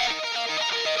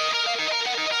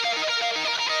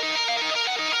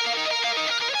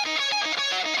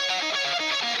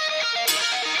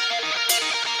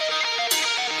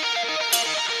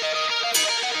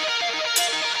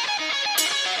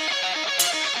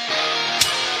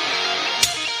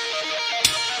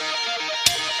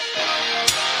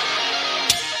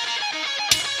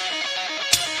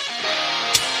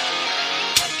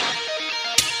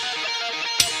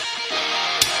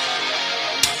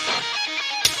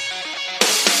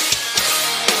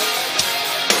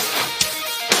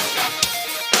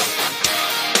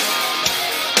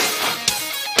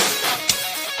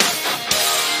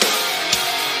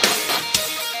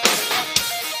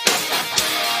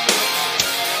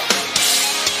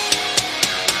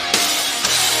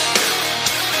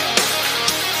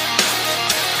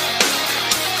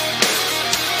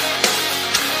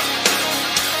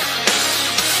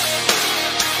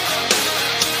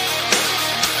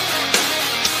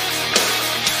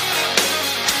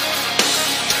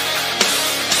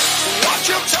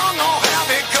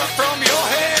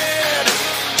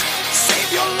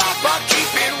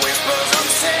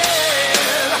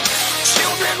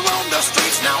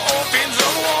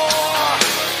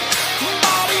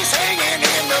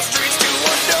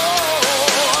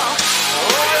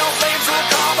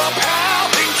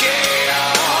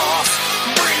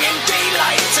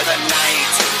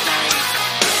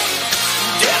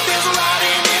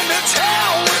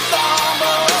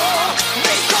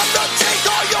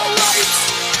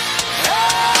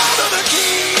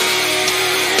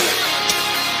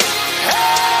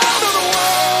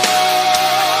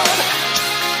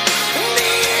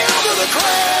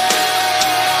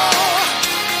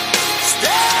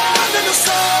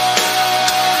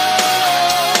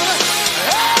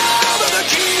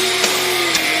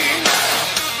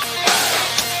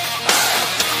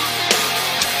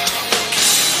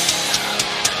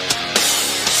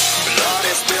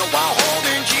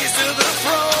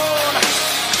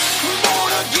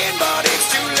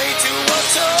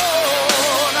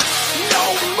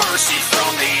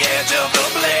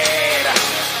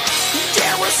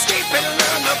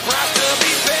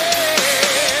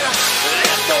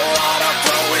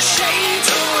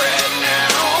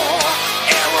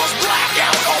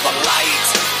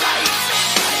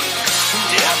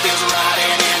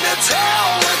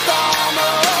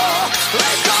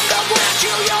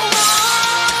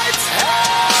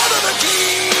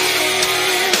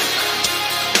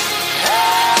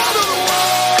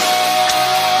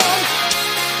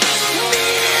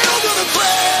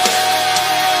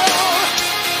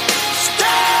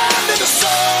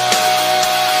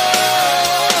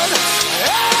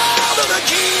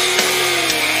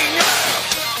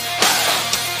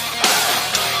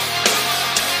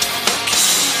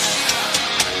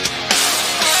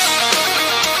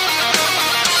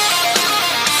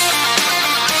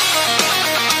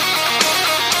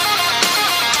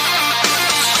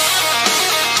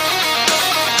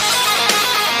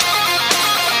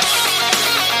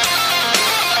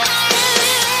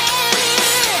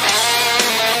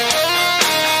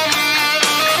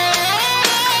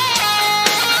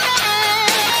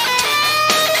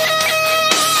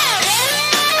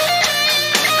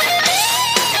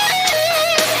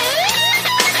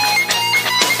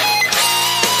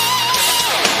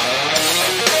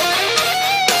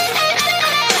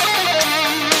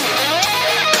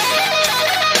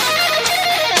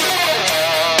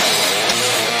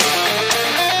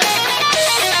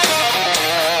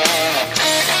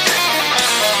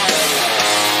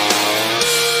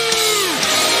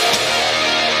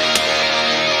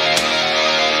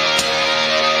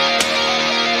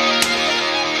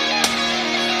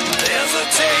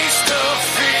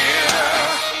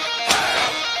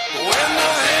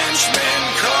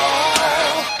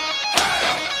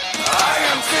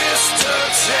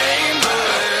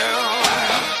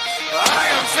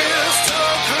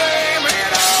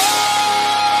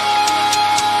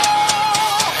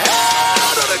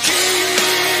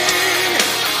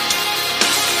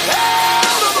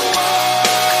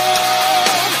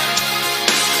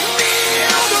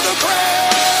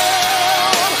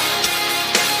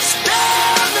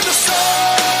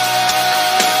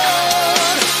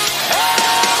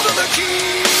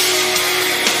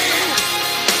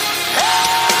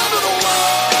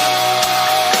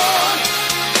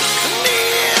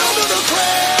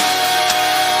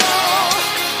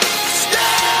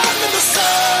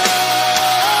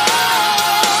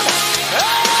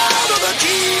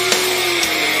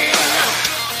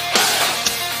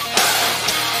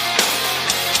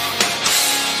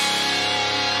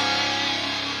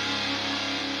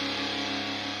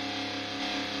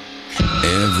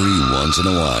 Every once in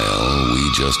a while,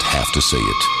 we just have to say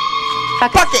it.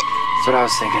 Fuck it. That's what I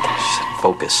was thinking. Just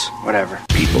focus. Whatever.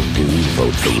 People do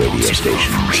vote for radio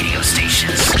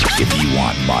stations. If you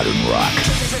want modern rock.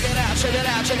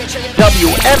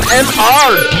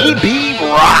 WMMR DB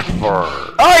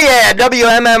Rockford. Oh yeah,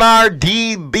 WMMR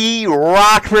DB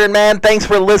Rockford, man. Thanks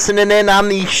for listening in on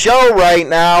the show right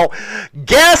now.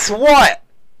 Guess what?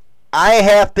 I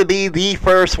have to be the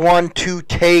first one to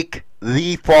take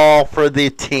the fall for the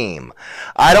team.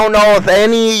 I don't know if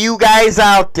any of you guys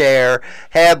out there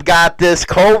have got this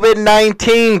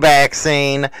COVID-19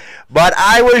 vaccine, but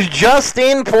I was just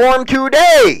informed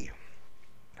today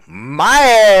my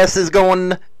ass is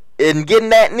going and getting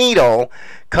that needle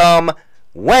come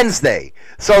Wednesday.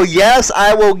 So yes,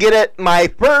 I will get it my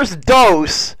first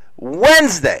dose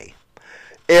Wednesday.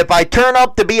 If I turn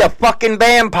up to be a fucking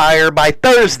vampire by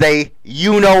Thursday,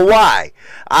 you know why.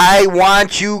 I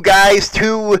want you guys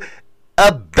to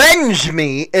avenge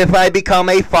me if I become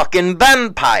a fucking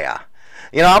vampire.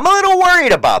 You know, I'm a little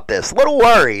worried about this,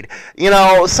 You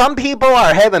know, some people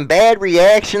are having bad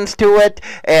reactions to it,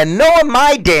 and knowing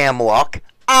my damn luck,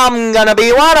 I'm gonna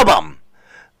be one of them.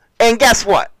 And guess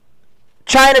what?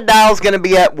 China Doll's gonna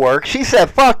be at work. She said,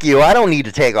 fuck you, I don't need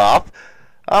to take off.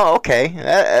 Oh, okay.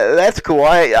 That's cool.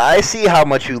 I see how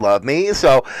much you love me.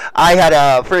 So I had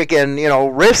to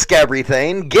freaking, risk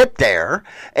everything, get there,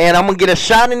 and I'm going to get a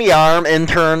shot in the arm and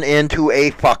turn into a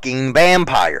fucking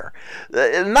vampire.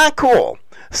 Not cool.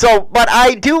 So, but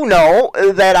I do know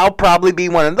that I'll probably be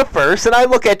one of the first, and I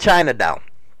look at China Doll.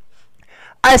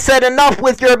 I said, enough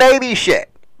with your baby shit.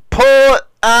 Put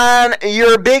on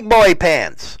your big boy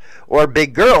pants. Or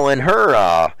big girl in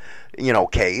her,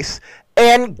 case.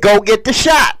 And go get the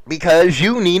shot, because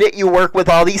you need it. You work with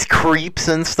all these creeps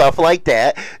and stuff like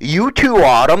that. You too,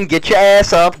 Autumn. Get your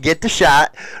ass up. Get the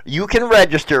shot. You can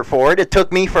register for it. It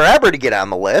took me forever to get on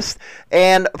the list.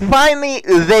 And finally,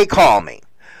 they call me.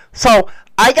 So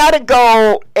I got to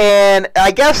go, and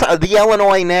I guess the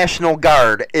Illinois National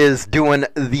Guard is doing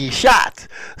the shots.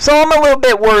 So I'm a little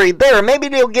bit worried there. Maybe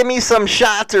they'll give me some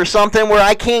shots or something where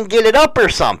I can't get it up or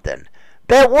something.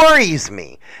 That worries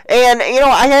me. And,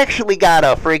 I actually got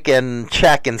to freaking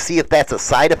check and see if that's a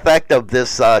side effect of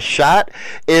this shot,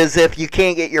 is if you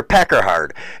can't get your pecker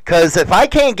hard. Because if I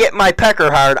can't get my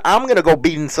pecker hard, I'm going to go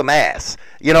beating some ass.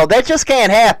 That just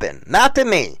can't happen. Not to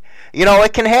me.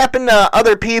 It can happen to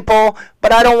other people,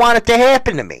 but I don't want it to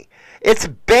happen to me. It's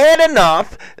bad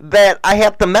enough that I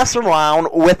have to mess around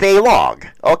with a log,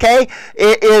 okay?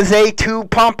 It is a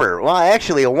 2-pumper. Well,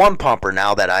 actually a 1-pumper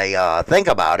now that I think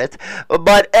about it.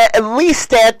 But at least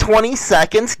that 20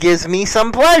 seconds gives me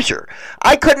some pleasure.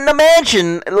 I couldn't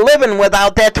imagine living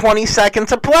without that 20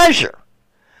 seconds of pleasure.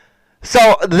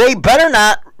 So they better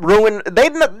not they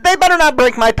better not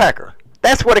break my pecker.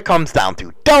 That's what it comes down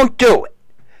to. Don't do it.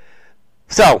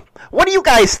 So, what do you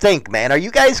guys think, man? Are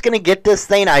you guys going to get this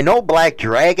thing? I know Black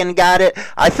Dragon got it.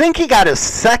 I think he got his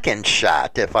second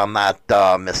shot, if I'm not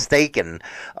mistaken.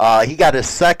 He got his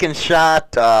second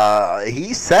shot.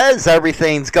 He says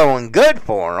everything's going good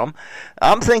for him.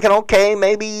 I'm thinking, okay,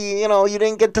 maybe, you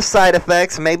didn't get the side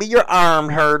effects. Maybe your arm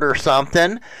hurt or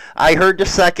something. I heard the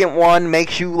second one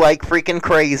makes you, like, freaking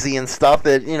crazy and stuff.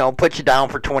 It, puts you down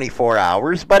for 24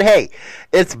 hours. But, hey,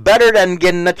 it's better than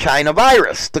getting the China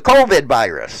virus, the COVID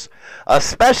virus.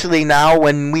 Especially now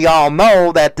when we all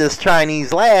know that this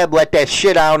Chinese lab let that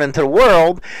shit out into the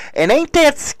world. And ain't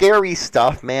that scary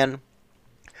stuff, man?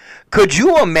 Could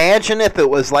you imagine if it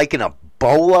was like an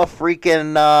Ebola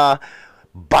freaking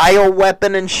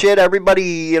bioweapon and shit?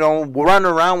 Everybody,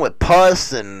 running around with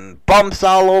pus and bumps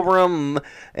all over them.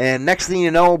 And next thing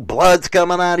you know, blood's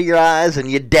coming out of your eyes and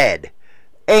you're dead.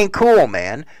 Ain't cool,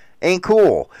 man. Ain't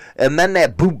cool. And then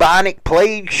that bubonic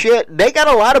plague shit, they got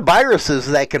a lot of viruses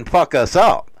that can fuck us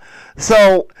up.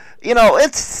 So,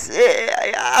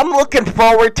 I'm looking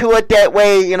forward to it that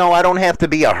way. I don't have to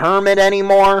be a hermit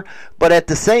anymore. But at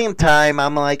the same time,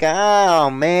 I'm like,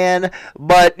 oh, man.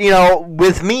 But,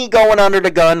 with me going under the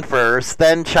gun first,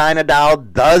 then China Doll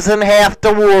doesn't have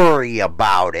to worry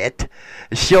about it.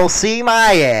 She'll see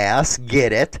my ass,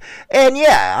 get it, and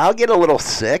yeah, I'll get a little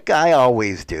sick. I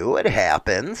always do. It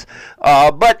happens.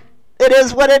 But it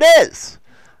is what it is.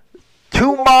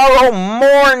 tomorrow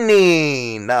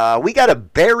morning. We got a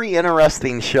very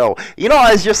interesting show. You know,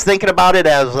 I was just thinking about it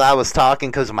as I was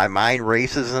talking because my mind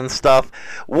races and stuff.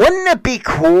 Wouldn't it be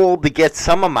cool to get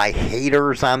some of my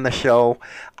haters on the show?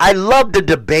 I love to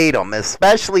debate them,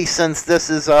 especially since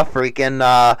this is a freaking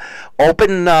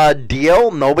open deal.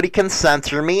 Nobody can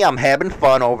censor me. I'm having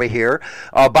fun over here.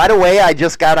 By the way, I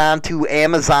just got onto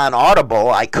Amazon Audible.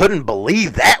 I couldn't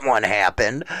believe that one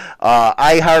happened.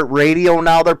 iHeartRadio,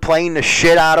 now they're playing the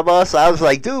shit out of us. I was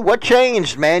like, dude, what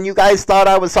changed, man? You guys thought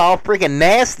I was all freaking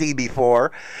nasty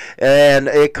before. And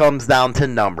it comes down to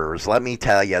numbers, let me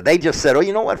tell you. They just said, oh,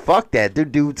 you know what? Fuck that.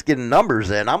 Dude's getting numbers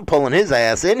in. I'm pulling his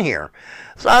ass in here.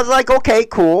 So I was like, okay,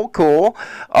 cool.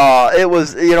 It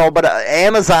was, you know, but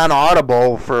Amazon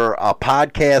Audible for a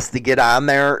podcast to get on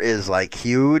there is like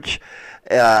huge.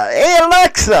 Hey,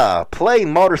 Alexa, play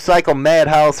Motorcycle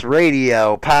Madhouse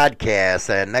Radio podcast.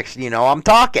 And next thing you know, I'm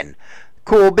talking.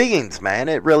 Cool beans, man.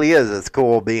 It really is. It's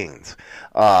cool beans.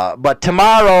 But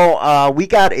tomorrow, we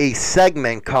got a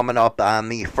segment coming up on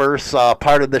the first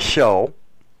part of the show.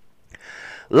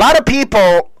 A lot of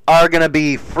people are going to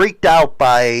be freaked out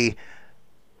by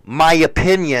my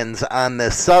opinions on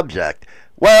this subject.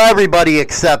 Well, everybody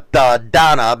except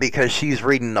Donna, because she's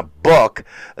reading a book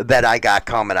that I got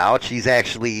coming out. She's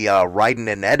actually writing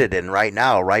and editing right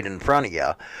now, right in front of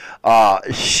you.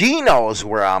 She knows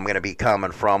where I'm going to be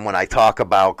coming from when I talk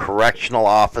about correctional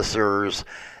officers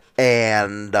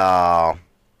and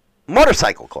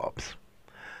motorcycle clubs.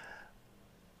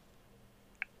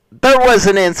 There was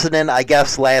an incident, I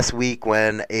guess, last week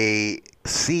when a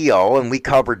CO, and we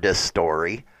covered this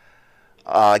story,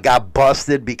 got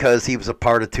busted because he was a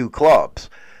part of two clubs.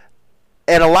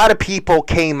 And a lot of people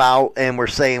came out and were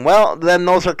saying, well, then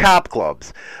those are cop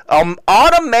clubs.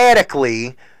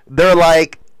 Automatically, they're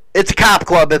like, it's a cop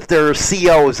club if there's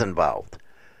COs involved.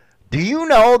 Do you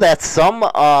know that some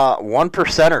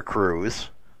 1%er crews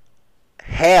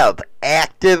have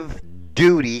active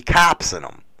duty cops in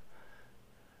them?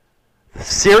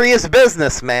 Serious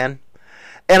business, man.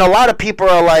 And a lot of people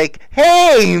are like,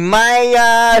 hey,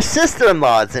 my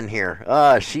sister-in-law's in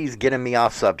here. She's getting me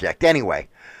off subject. Anyway,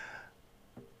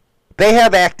 they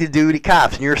have active duty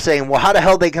cops. And you're saying, well, how the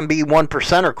hell they can be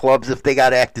 1%er clubs if they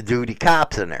got active duty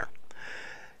cops in there?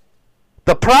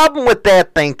 The problem with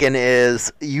that thinking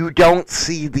is you don't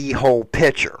see the whole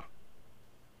picture.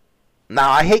 Now,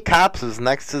 I hate cops is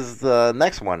the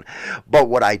next one. But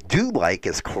what I do like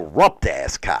is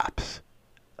corrupt-ass cops.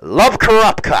 Love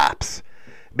corrupt cops.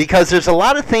 Because there's a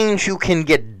lot of things you can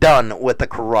get done with a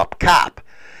corrupt cop.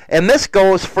 And this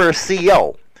goes for a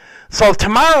CO. So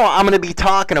tomorrow I'm going to be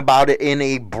talking about it in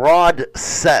a broad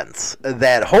sense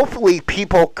that hopefully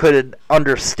people could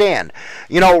understand.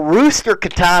 You know, Rooster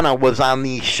Katana was on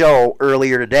the show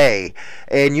earlier today,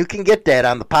 and you can get that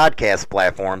on the podcast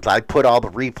platforms. I put all the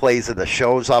replays of the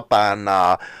shows up on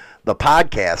the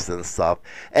podcast and stuff.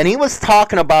 And he was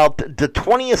talking about the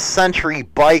 20th century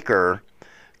biker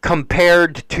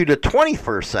compared to the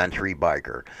 21st century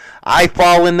biker. I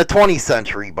fall in the 20th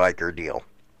century biker deal.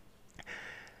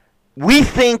 We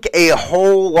think a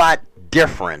whole lot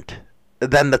different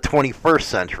than the 21st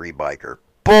century biker.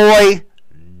 Boy,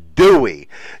 do we.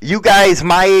 You guys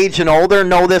my age and older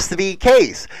know this to be the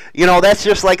case. You know, that's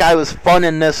just like I was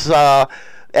funning this at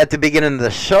the beginning of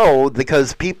the show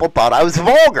because people thought I was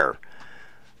vulgar.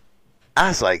 I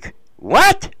was like,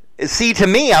 what? See, to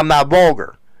me, I'm not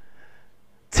vulgar.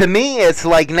 To me, it's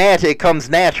like it comes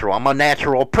natural. I'm a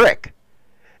natural prick.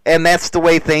 And that's the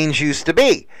way things used to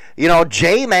be. You know,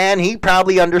 J-Man, he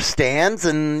probably understands,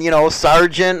 and, you know,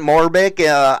 Sergeant, Morbick,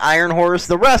 Iron Horse,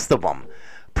 the rest of them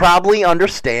probably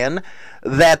understand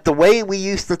that the way we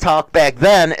used to talk back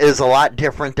then is a lot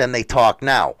different than they talk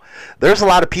now. There's a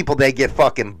lot of people that get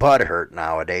fucking butthurt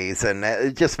nowadays, and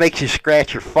it just makes you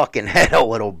scratch your fucking head a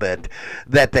little bit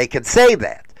that they could say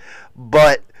that.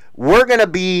 But we're going to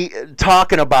be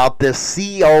talking about this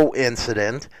CO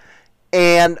incident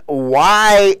and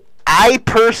why I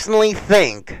personally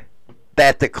think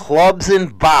that the clubs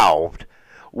involved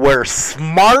were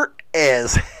smart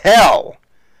as hell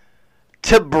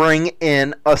to bring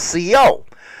in a CO.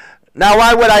 Now,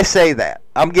 why would I say that?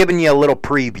 I'm giving you a little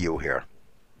preview here.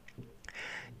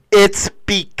 It's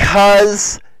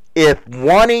because if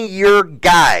one of your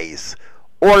guys,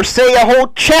 or say a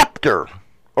whole chapter,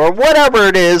 or whatever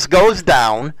it is, goes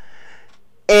down,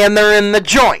 and they're in the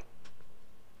joint,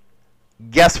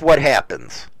 guess what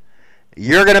happens?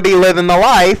 You're going to be living the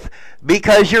life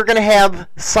because you're going to have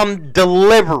some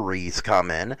deliveries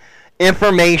come in.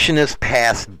 Information is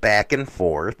passed back and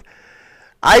forth.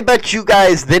 I bet you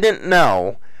guys didn't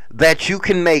know that you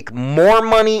can make more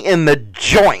money in the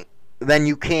joint than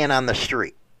you can on the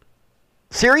street.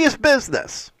 Serious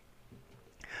business.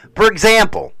 For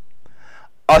example,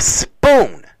 a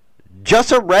spoon,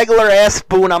 just a regular ass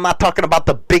spoon, I'm not talking about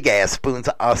the big ass spoons,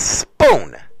 a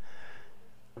spoon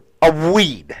of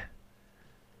weed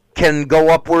can go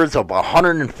upwards of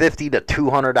 $150 to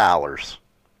 $200.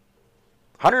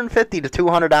 $150 to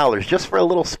 $200 just for a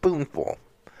little spoonful.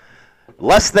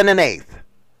 Less than an eighth.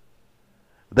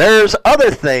 There's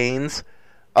other things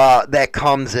that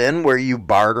comes in where you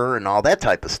barter and all that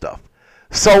type of stuff.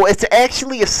 So it's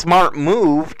actually a smart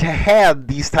move to have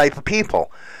these type of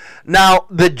people. Now,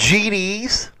 the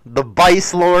GDs, the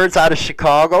Vice Lords out of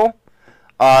Chicago,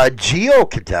 Geo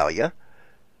can tell you,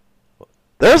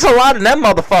 there's a lot of them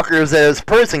motherfuckers as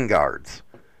prison guards.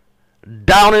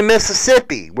 Down in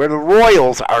Mississippi, where the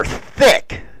Royals are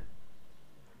thick,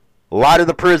 a lot of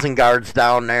the prison guards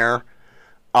down there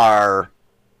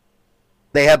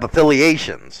they have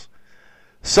affiliations.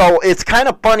 So it's kind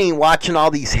of funny watching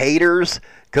all these haters,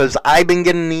 because I've been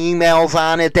getting emails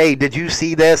on it. Hey, did you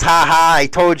see this? Ha ha, I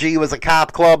told you he was a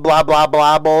cop club, blah, blah,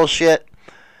 blah, bullshit.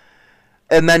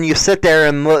 And then you sit there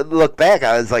and look back.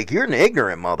 I was like, you're an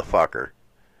ignorant motherfucker.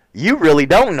 You really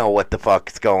don't know what the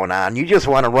fuck's going on. You just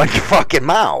want to run your fucking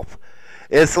mouth.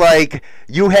 It's like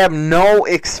you have no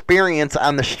experience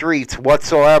on the streets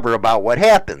whatsoever about what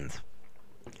happens.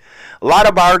 A lot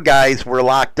of our guys were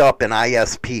locked up in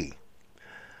ISP.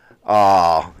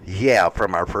 Yeah,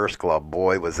 from our first club,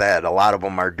 boy, was that. A lot of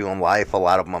them are doing life. A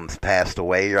lot of them's passed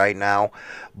away right now.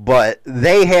 But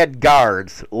they had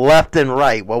guards left and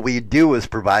right. What we do is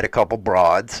provide a couple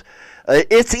broads.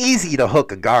 It's easy to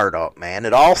hook a guard up, man.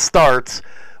 It all starts,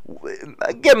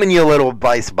 giving you a little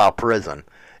advice about prison.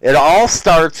 It all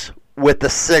starts with a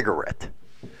cigarette.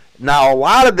 Now, a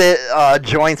lot of it,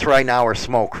 joints right now are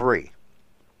smoke-free.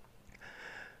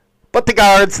 But the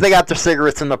guards, they got their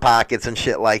cigarettes in their pockets and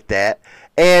shit like that.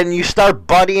 And you start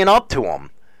buddying up to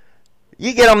them.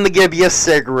 You get them to give you a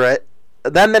cigarette.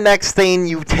 Then the next thing,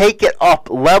 you take it up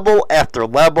level after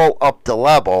level up to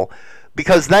level.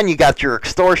 Because then you got your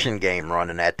extortion game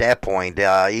running at that point.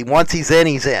 Once he's in,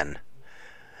 he's in.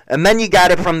 And then you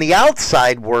got it from the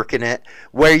outside working it,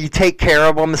 where you take care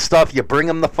of them and stuff. You bring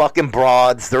them the fucking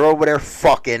broads. They're over there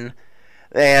fucking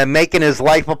and making his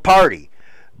life a party.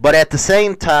 But at the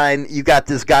same time, you got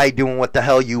this guy doing what the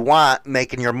hell you want,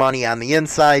 making your money on the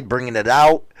inside, bringing it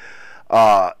out.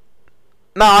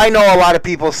 Now, I know a lot of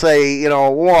people say,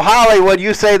 well, Hollywood,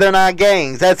 you say they're not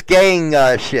gangs. That's gang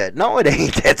shit. No, it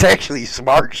ain't. That's actually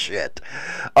smart shit.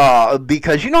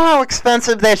 Because you know how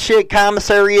expensive that shit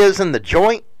commissary is in the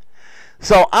joint?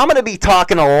 So I'm going to be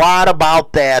talking a lot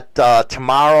about that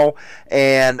tomorrow.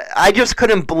 And I just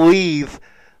couldn't believe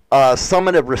some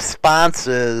of the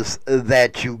responses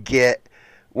that you get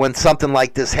when something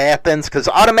like this happens. Because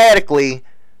automatically,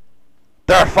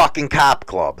 they're a fucking cop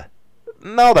club.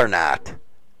 No, they're not.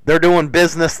 They're doing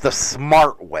business the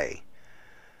smart way.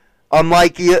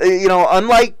 Unlike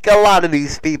unlike a lot of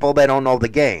these people, they don't know the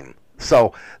game.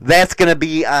 So that's going to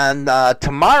be on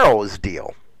tomorrow's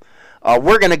deal.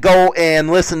 We're going to go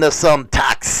and listen to some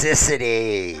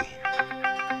Toxicity.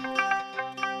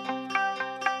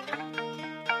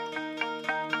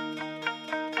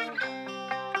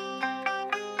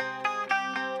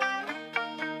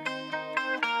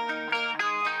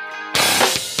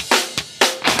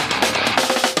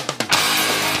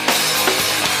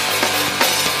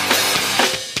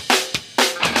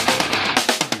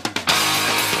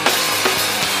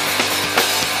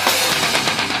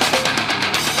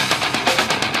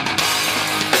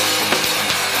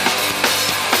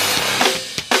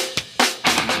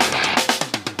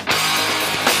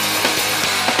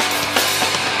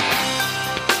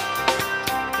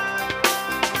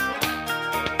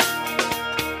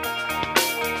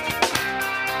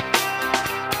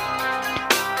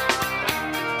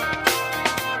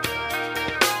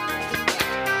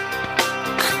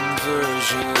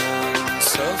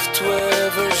 Software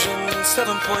version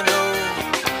 7.0.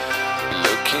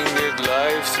 Looking at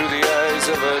life through the eyes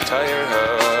of a tire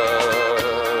hub.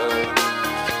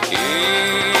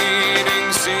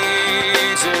 Eating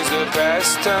seeds is a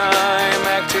pastime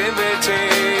activity.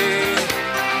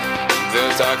 The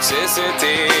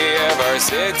toxicity of our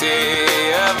city,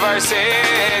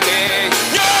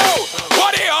 Yo!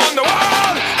 What are you on the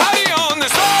wall? How do you on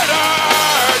disorder?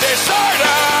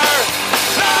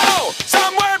 No!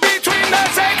 Somewhere between the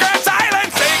sacred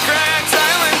silence and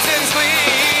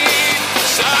sleep.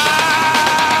 Somewhere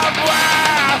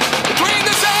between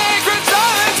the sacred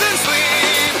silence and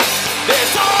sleep.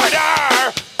 Disorder.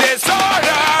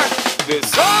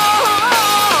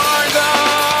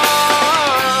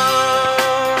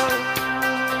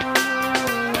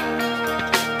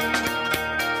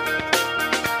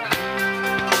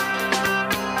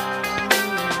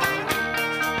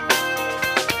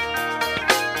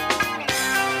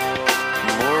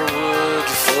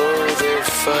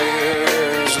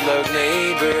 fires, loud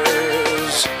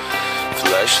neighbors,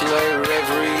 flashlight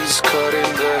reveries caught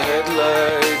in the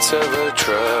headlights of a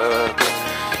truck,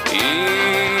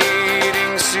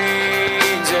 eating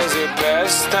seeds as a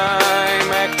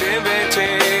pastime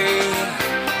activity,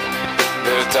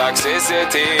 the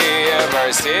toxicity of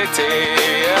our city,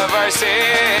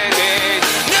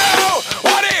 No!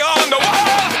 What are you on the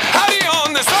world? How do you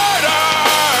on disorder?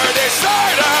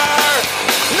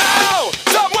 No!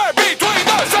 Somewhere between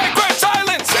the sacred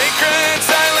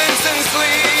silence and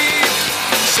sleep.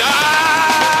 Somewhere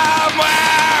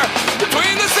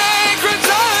between the sacred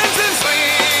silence and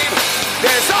sleep.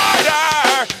 Disorder.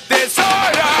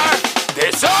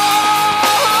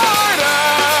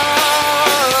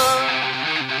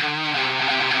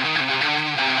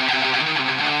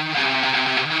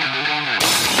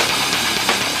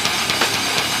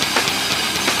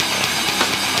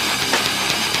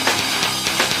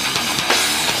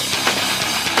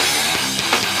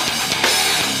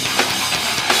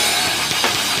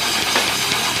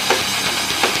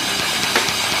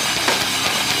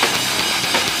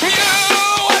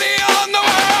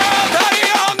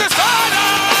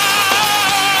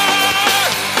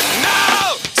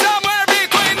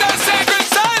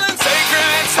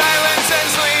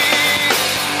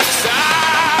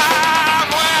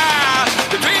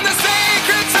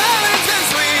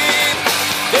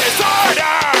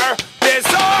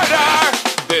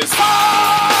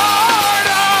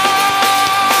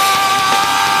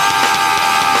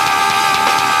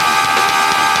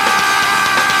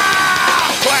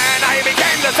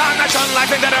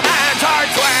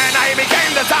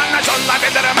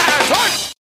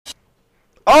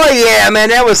 Oh yeah, man,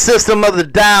 that was System of the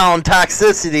Down,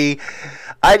 Toxicity.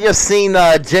 I just seen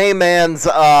J-Man's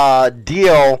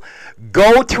deal.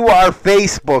 Go to our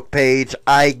Facebook page.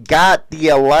 I got the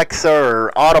Alexa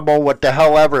or Audible, what the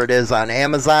hell ever it is, on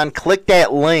Amazon. Click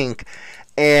that link,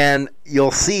 and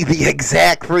you'll see the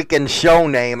exact freaking show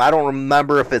name. I don't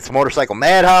remember if it's Motorcycle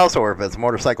Madhouse or if it's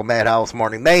Motorcycle Madhouse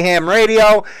Morning Mayhem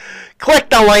Radio. Click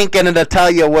the link and it'll tell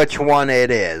you which one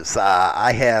it is.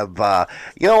 I have,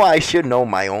 I should know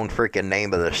my own freaking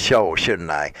name of the show, shouldn't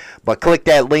I? But click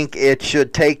that link, it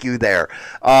should take you there.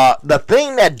 The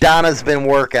thing that Donna's been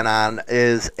working on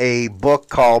is a book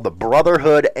called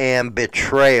Brotherhood and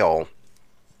Betrayal.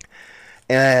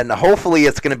 And hopefully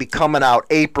it's going to be coming out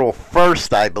April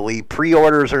 1st, I believe.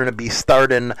 Pre-orders are going to be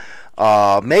starting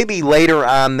maybe later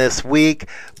on this week.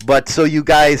 But so you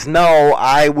guys know,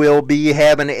 I will be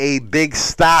having a big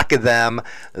stock of them.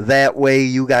 That way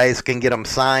you guys can get them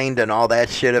signed and all that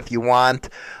shit if you want.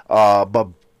 But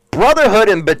Brotherhood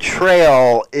and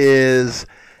Betrayal is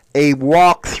a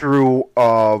walkthrough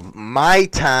of my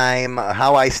time,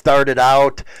 how I started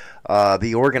out,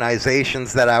 the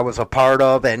organizations that I was a part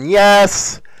of, and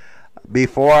yes,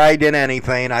 before I did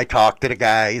anything, I talked to the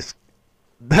guys.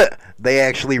 They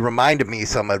actually reminded me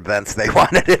some events they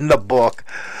wanted in the book,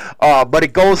 but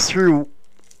it goes through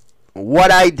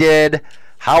what I did,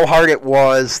 how hard it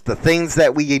was, the things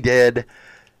that we did,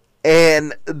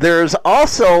 and there's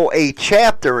also a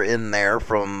chapter in there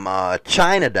from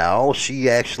China Doll. She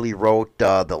actually wrote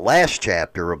the last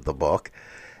chapter of the book,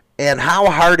 and how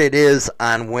hard it is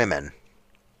on women.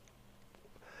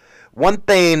 One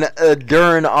thing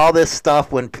during all this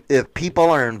stuff, if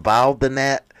people are involved in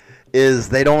that, is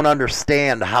they don't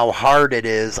understand how hard it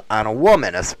is on a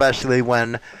woman, especially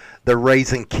when they're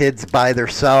raising kids by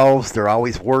themselves. They're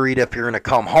always worried if you're going to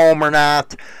come home or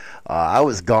not. I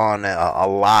was gone a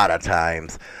lot of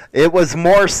times. It was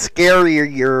more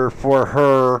scarier for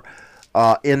her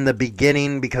in the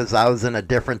beginning because I was in a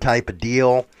different type of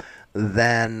deal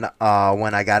than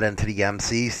when I got into the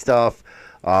MC stuff.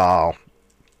 I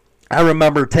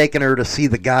remember taking her to see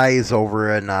the guys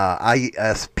over in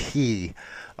ISP.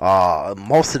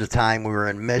 Most of the time we were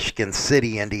in Michigan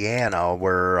City, Indiana,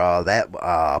 where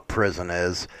that prison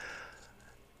is.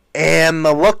 And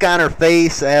the look on her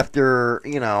face after,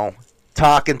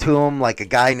 talking to him, like a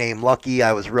guy named Lucky,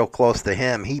 I was real close to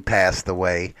him. He passed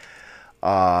away.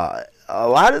 A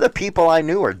lot of the people I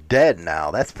knew are dead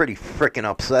now. That's pretty freaking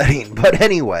upsetting. But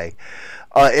anyway,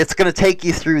 it's going to take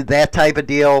you through that type of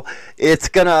deal. It's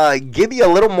going to give you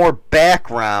a little more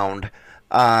background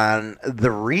on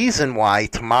the reason why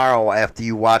tomorrow after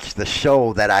you watch the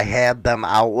show that I have them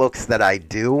outlooks that I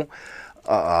do.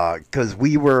 Because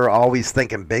we were always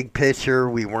thinking big picture.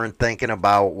 We weren't thinking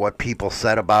about what people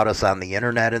said about us on the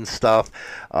internet and stuff.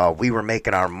 We were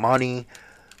making our money.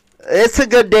 It's a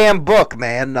good damn book,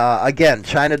 man. Again,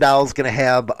 China Doll's going to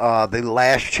have the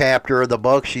last chapter of the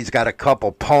book. She's got a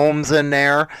couple poems in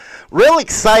there. Real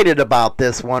excited about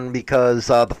this one because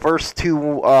the first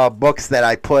two books that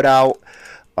I put out,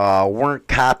 weren't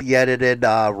copy edited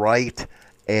right.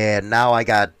 And now I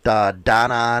got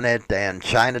Donna on it and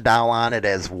China Doll on it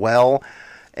as well.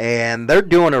 And they're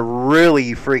doing a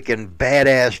really freaking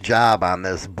badass job on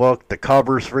this book. The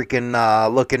cover's freaking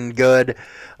looking good.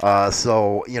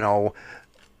 So,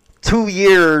 2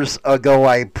 years ago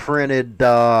I printed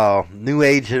New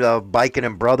Age of Biking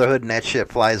and Brotherhood, and that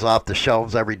shit flies off the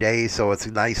shelves every day. So it's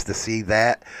nice to see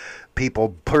that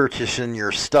people purchasing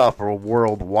your stuff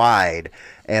worldwide.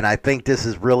 And I think this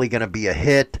is really going to be a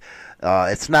hit.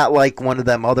 It's not like one of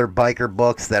them other biker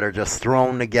books that are just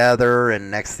thrown together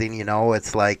and next thing you know,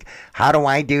 it's like, how do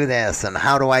I do this and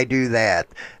how do I do that?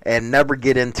 And never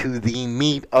get into the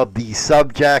meat of the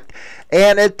subject.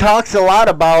 And it talks a lot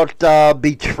about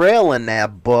betrayal in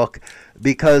that book,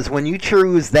 because when you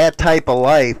choose that type of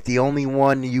life, the only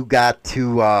one you got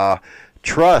to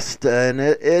trust, and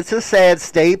it's a sad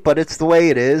state, but it's the way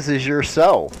it is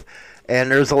yourself. And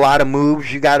there's a lot of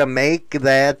moves you got to make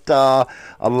that a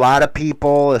lot of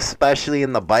people, especially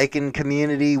in the biking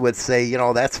community, would say,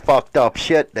 that's fucked up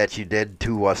shit that you did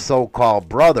to a so-called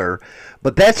brother.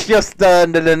 But that's just the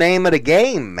name of the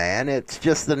game, man. It's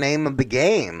just the name of the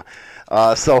game.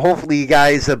 So hopefully you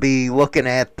guys will be looking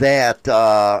at that,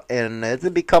 and it'll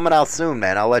be coming out soon,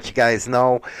 man. I'll let you guys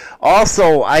know.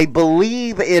 Also, I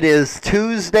believe it is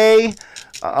Tuesday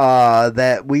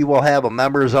that we will have a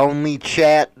members-only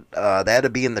chat. That'll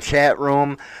be in the chat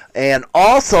room. And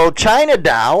also, China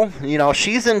Doll,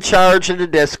 she's in charge of the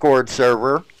Discord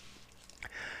server.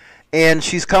 And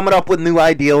she's coming up with new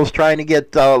ideals, trying to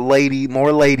get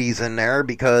more ladies in there,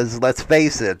 because let's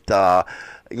face it,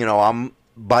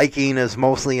 biking is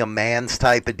mostly a man's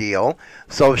type of deal.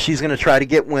 So she's going to try to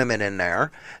get women in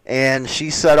there. And she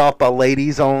set up a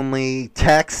ladies-only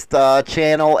text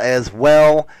channel as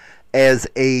well as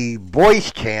a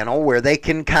voice channel where they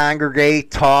can congregate,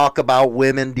 talk about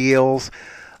women deals.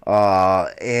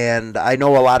 And I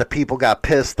know a lot of people got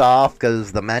pissed off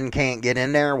because the men can't get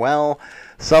in there. Well,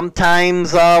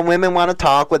 sometimes women want to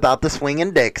talk without the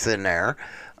swinging dicks in there.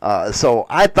 So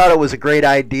I thought it was a great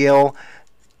idea.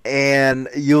 And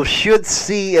you should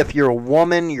see, if you're a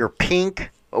woman, you're pink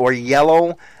or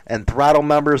yellow, and Throttle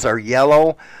members are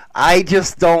yellow. I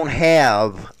just don't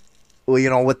have...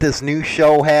 with this new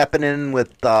show happening,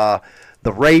 with the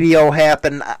radio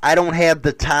happen, I don't have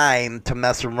the time to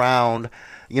mess around.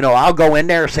 I'll go in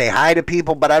there and say hi to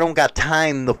people, but I don't got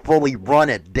time to fully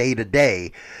run it day to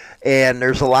day. And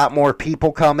there's a lot more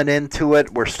people coming into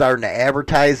it. We're starting to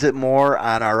advertise it more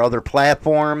on our other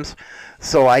platforms.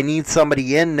 So I need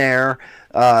somebody in there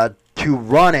to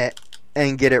run it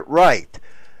and get it right.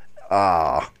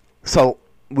 So...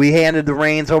 we handed the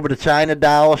reins over to China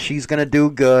Doll. She's going to do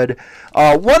good.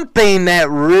 One thing that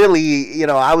really,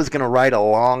 I was going to write a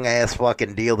long-ass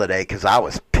fucking deal today because I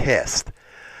was pissed.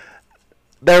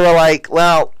 They were like,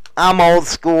 well, I'm old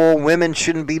school. Women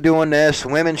shouldn't be doing this.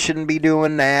 Women shouldn't be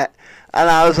doing that. And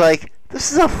I was like,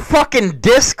 this is a fucking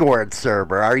Discord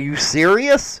server. Are you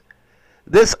serious?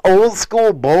 This old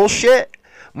school bullshit?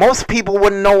 Most people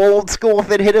wouldn't know old school if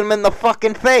it hit them in the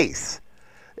fucking face.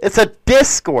 It's a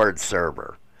Discord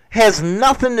server. Has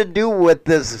nothing to do with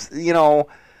this,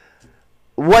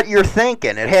 what you're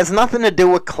thinking. It has nothing to do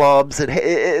with clubs.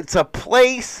 It's a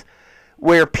place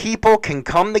where people can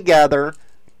come together,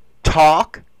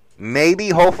 talk,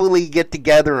 maybe hopefully get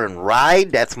together and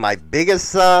ride. That's my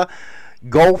biggest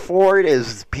goal for it,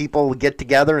 is people get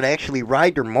together and actually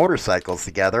ride their motorcycles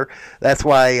together. That's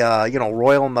why,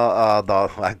 Royal,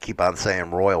 I keep on saying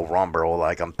Royal Rumble,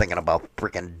 like I'm thinking about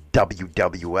freaking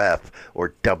WWF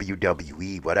or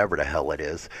WWE, whatever the hell it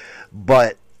is.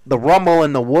 But the Rumble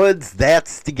in the Woods,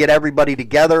 that's to get everybody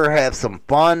together, have some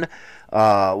fun,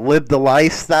 live the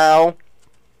lifestyle.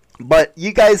 But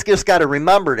you guys just got to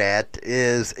remember that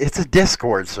it's a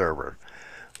Discord server.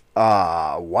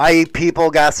 Why people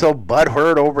got so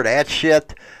butthurt over that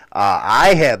shit,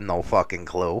 I have no fucking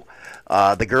clue.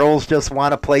 The girls just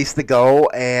want a place to go,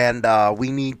 and we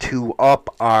need to up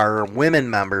our women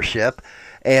membership.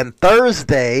 And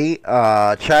Thursday,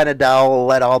 China Doll will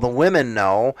let all the women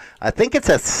know, I think it's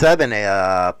at 7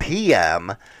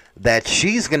 p.m., that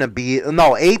she's going to be,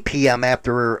 8 p.m.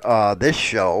 after this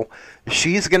show,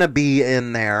 she's going to be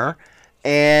in there,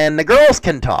 and the girls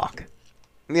can talk.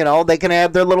 They can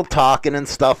have their little talking and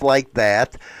stuff like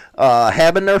that,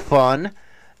 having their fun,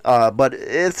 but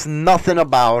it's nothing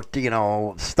about,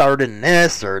 starting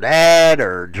this or that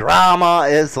or drama.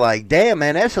 It's like, damn,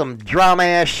 man, that's some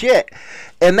drama-ass shit.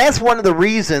 And that's one of the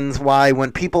reasons why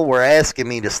when people were asking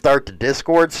me to start the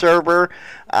Discord server,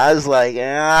 I was like,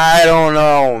 I don't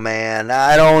know, man.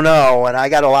 I don't know. And I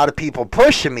got a lot of people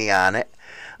pushing me on it.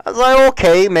 I was like,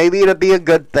 okay, maybe it'll be a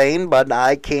good thing, but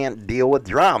I can't deal with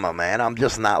drama, man. I'm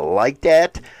just not like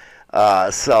that.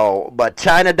 But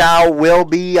China Doll will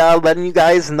be letting you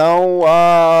guys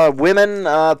know women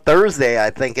Thursday,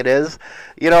 I think it is.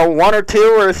 You know, 1 or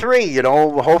 2 or 3. You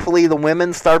know, hopefully the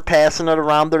women start passing it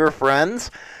around to their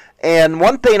friends. And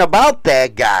one thing about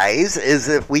that, guys, is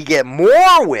if we get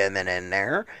more women in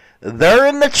there, they're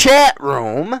in the chat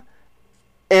room,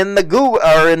 in the Google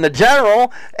or in the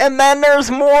general, and then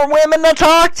there's more women to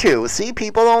talk to. See,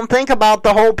 people don't think about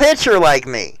the whole picture like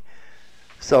me.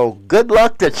 So good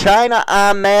luck to China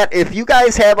on that. If you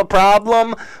guys have a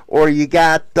problem or you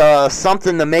got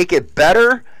something to make it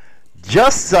better,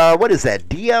 just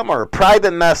DM or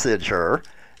private message her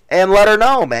and let her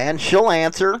know, man. She'll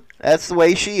answer. That's the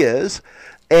way she is.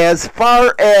 As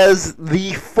far as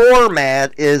the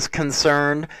format is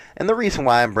concerned, and the reason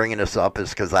why I'm bringing this up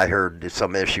is because I heard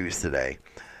some issues today.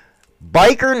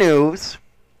 Biker news.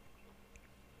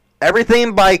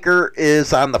 Everything Biker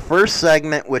is on the first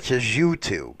segment, which is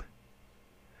YouTube.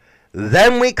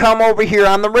 Then we come over here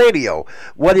on the radio.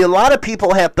 What a lot of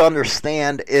people have to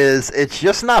understand is it's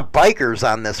just not bikers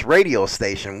on this radio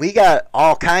station. We got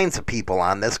all kinds of people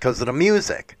on this because of the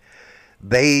music.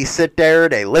 They sit there,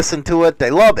 they listen to it, they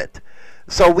love it.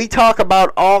 So we talk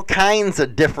about all kinds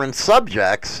of different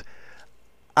subjects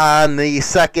on the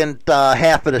second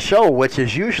half of the show, which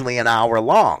is usually an hour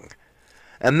long.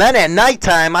 And then at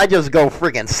nighttime, I just go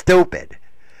friggin' stupid.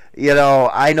 You know,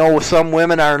 I know some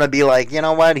women are going to be like, you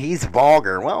know what, he's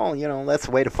vulgar. Well, you know, that's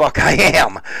the way the fuck I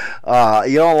am.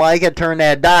 You don't like it, turn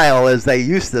that dial, as they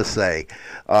used to say.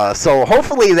 So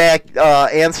hopefully that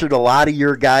answered a lot of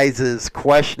your guys'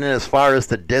 question as far as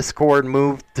the Discord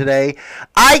move today.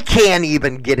 I can't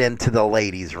even get into the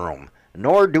ladies' room.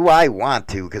 Nor do I want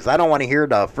to, because I don't want to hear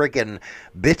the freaking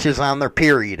bitches on their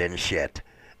period and shit.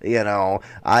 You know,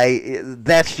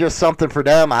 that's just something for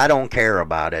them. I don't care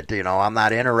about it. You know, I'm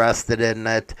not interested in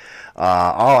it.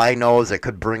 All I know is it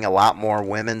could bring a lot more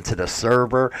women to the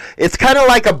server. It's kind of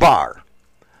like a bar.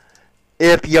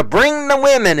 If you bring the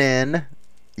women in,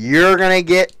 you're going to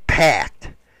get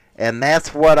packed. And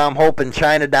that's what I'm hoping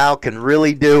China Doll can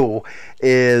really do,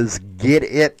 is get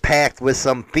it packed with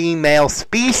some female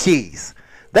species.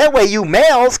 That way you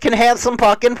males can have some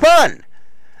fucking fun.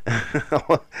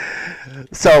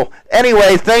 So,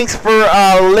 anyway, thanks for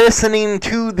listening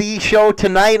to the show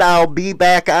tonight. I'll be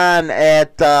back on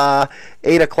at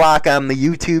 8 o'clock on the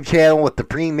YouTube channel with the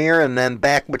premiere, and then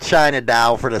back with China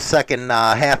Doll for the second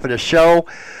half of the show.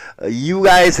 You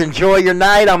guys enjoy your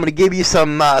night. I'm going to give you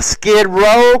some Skid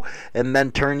Row, and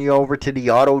then turn you over to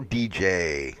the Auto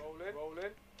DJ.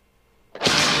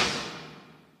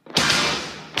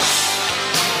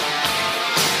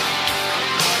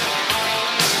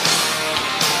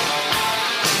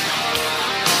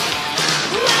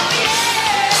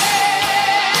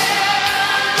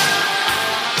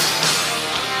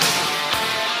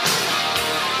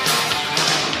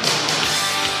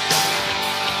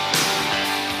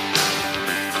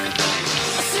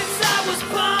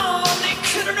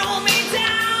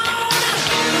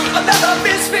 Another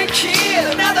misfit kid,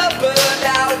 another burned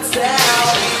out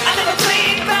town. I never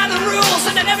played by the rules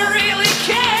and I never really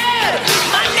cared.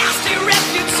 My nasty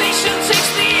reputation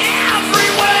takes me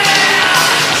everywhere.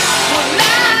 When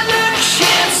I look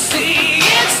and see,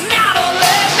 it's not all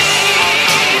at me.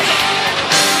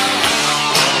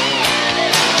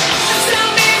 So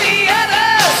many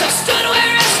others have stood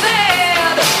where I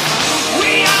stand.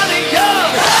 We are the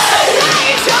young,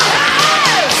 raise your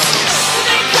hands.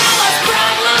 They call us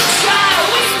problem child.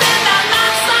 We spend our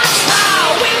lives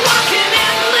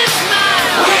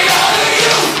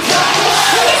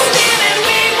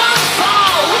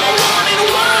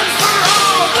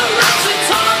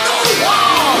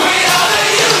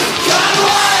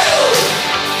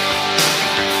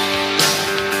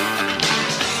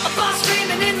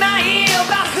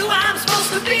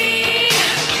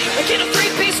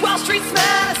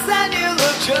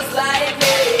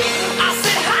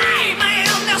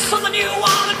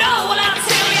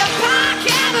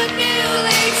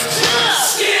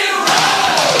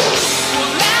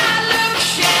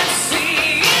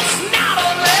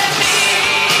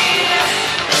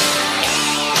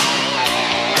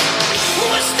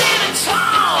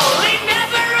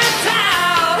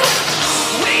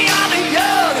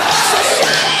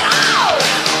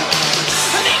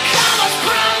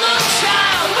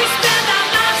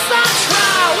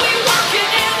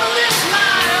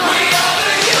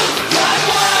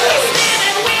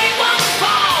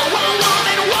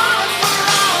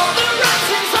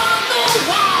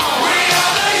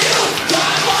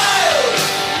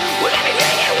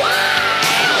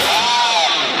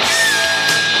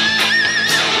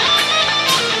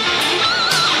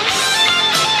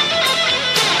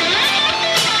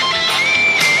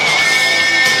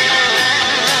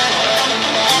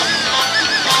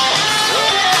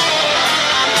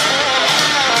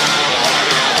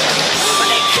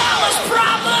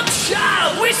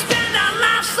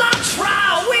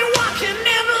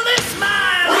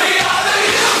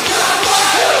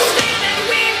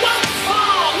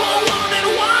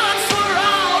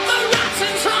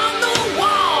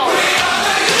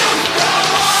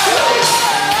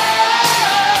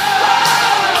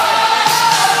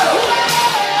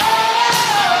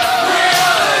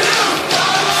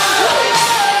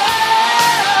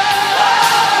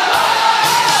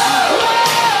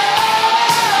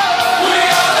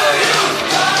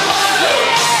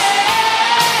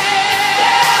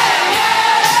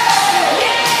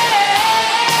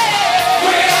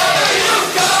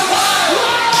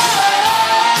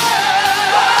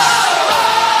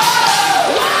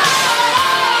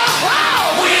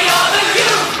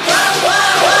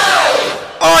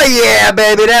yeah,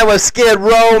 baby, that was Skid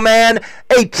Row, man.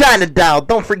 Hey, China Doll,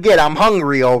 don't forget I'm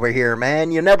hungry over here,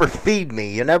 man. You never feed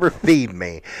me.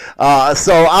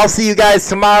 So I'll see you guys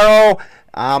tomorrow.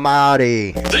 I'm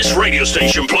outie. This radio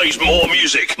station plays more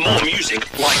music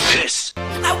like this.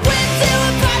 I went to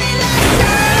a party last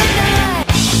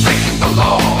night. Breaking the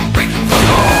law, breaking the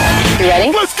law. You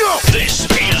ready? Let's go! This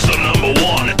is the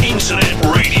 #1 internet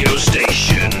radio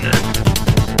station.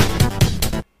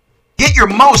 Get your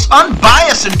most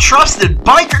unbiased and trusted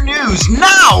biker news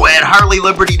now at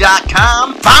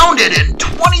HarleyLiberty.com. Founded in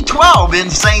 2012,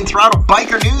 Insane Throttle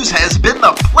Biker News has been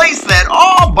the place that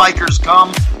all bikers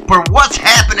come for what's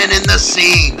happening in the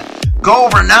scene. Go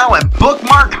over now and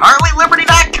bookmark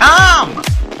HarleyLiberty.com.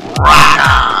 Rock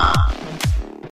on!